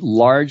rather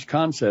large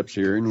concepts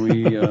here, and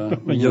we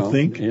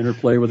think?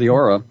 Interplay with the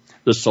aura.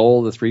 The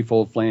soul, the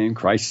threefold flame,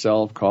 Christ's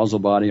self, causal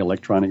body,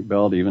 electronic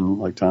belt, even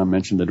like Tom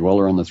mentioned, the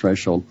dweller on the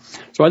threshold.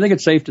 So I think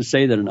it's safe to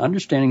say that an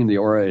understanding of the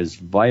aura is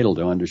vital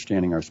to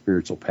understanding our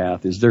spiritual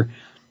path. Is there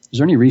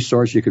any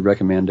resource you could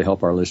recommend to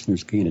help our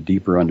listeners gain a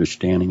deeper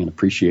understanding and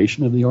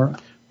appreciation of the aura?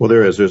 Well,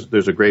 there is.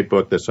 There's a great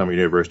book that Summer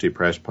University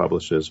Press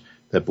publishes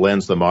that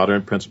blends the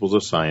modern principles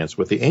of science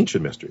with the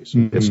ancient mysteries.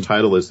 Mm-hmm. Its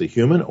title is The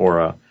Human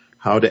Aura,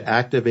 How to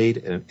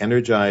Activate and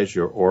Energize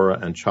Your Aura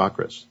and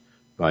Chakras,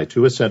 by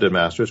two ascended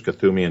masters,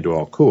 Kuthumi and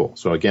Dwal Kul.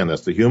 So again,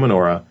 that's the human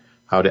aura,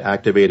 how to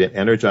activate and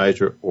energize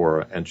your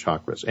aura and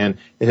chakras. And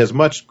it has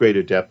much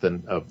greater depth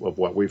of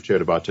what we've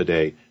shared about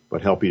today,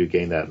 but help you to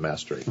gain that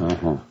mastery.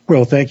 Uh-huh.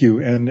 Well, thank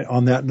you. And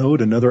on that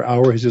note, another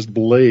hour has just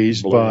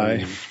blazed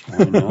by.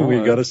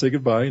 We've got to say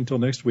goodbye until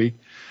next week.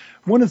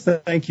 I want to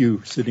thank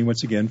you, Sidney,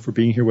 once again for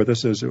being here with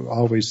us. As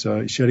always,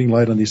 shedding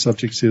light on these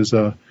subjects is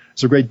a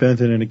great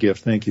benefit and a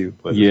gift. Thank you.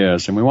 Pleasure.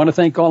 Yes, and we want to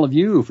thank all of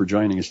you for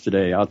joining us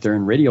today out there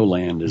in Radio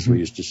Land, as we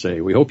used to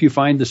say. We hope you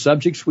find the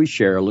subjects we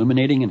share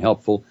illuminating and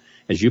helpful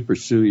as you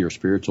pursue your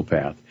spiritual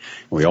path.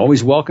 And we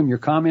always welcome your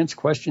comments,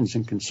 questions,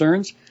 and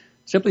concerns.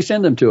 Simply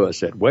send them to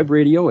us at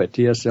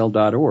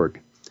webradio@tsl.org.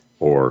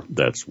 Or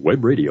that's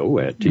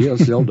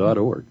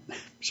webradio@tsl.org.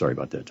 Sorry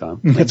about that, Tom.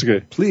 That's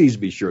good. Please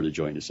be sure to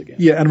join us again.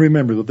 Yeah, and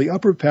remember that the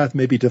upward path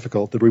may be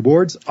difficult. The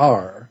rewards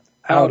are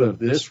out of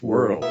this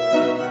world.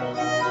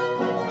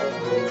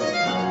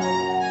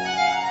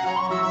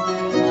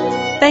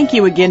 Thank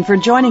you again for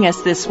joining us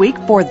this week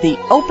for The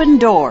Open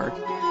Door.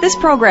 This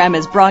program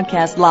is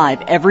broadcast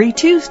live every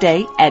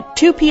Tuesday at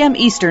 2 p.m.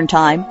 Eastern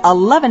Time,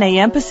 11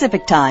 a.m.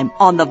 Pacific Time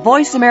on the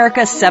Voice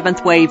America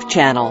 7th Wave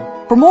channel.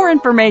 For more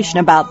information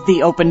about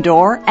The Open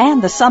Door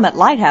and the Summit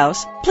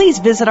Lighthouse, please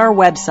visit our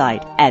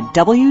website at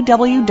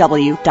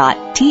www.tsl.org.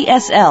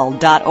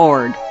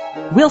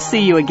 We'll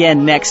see you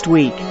again next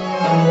week.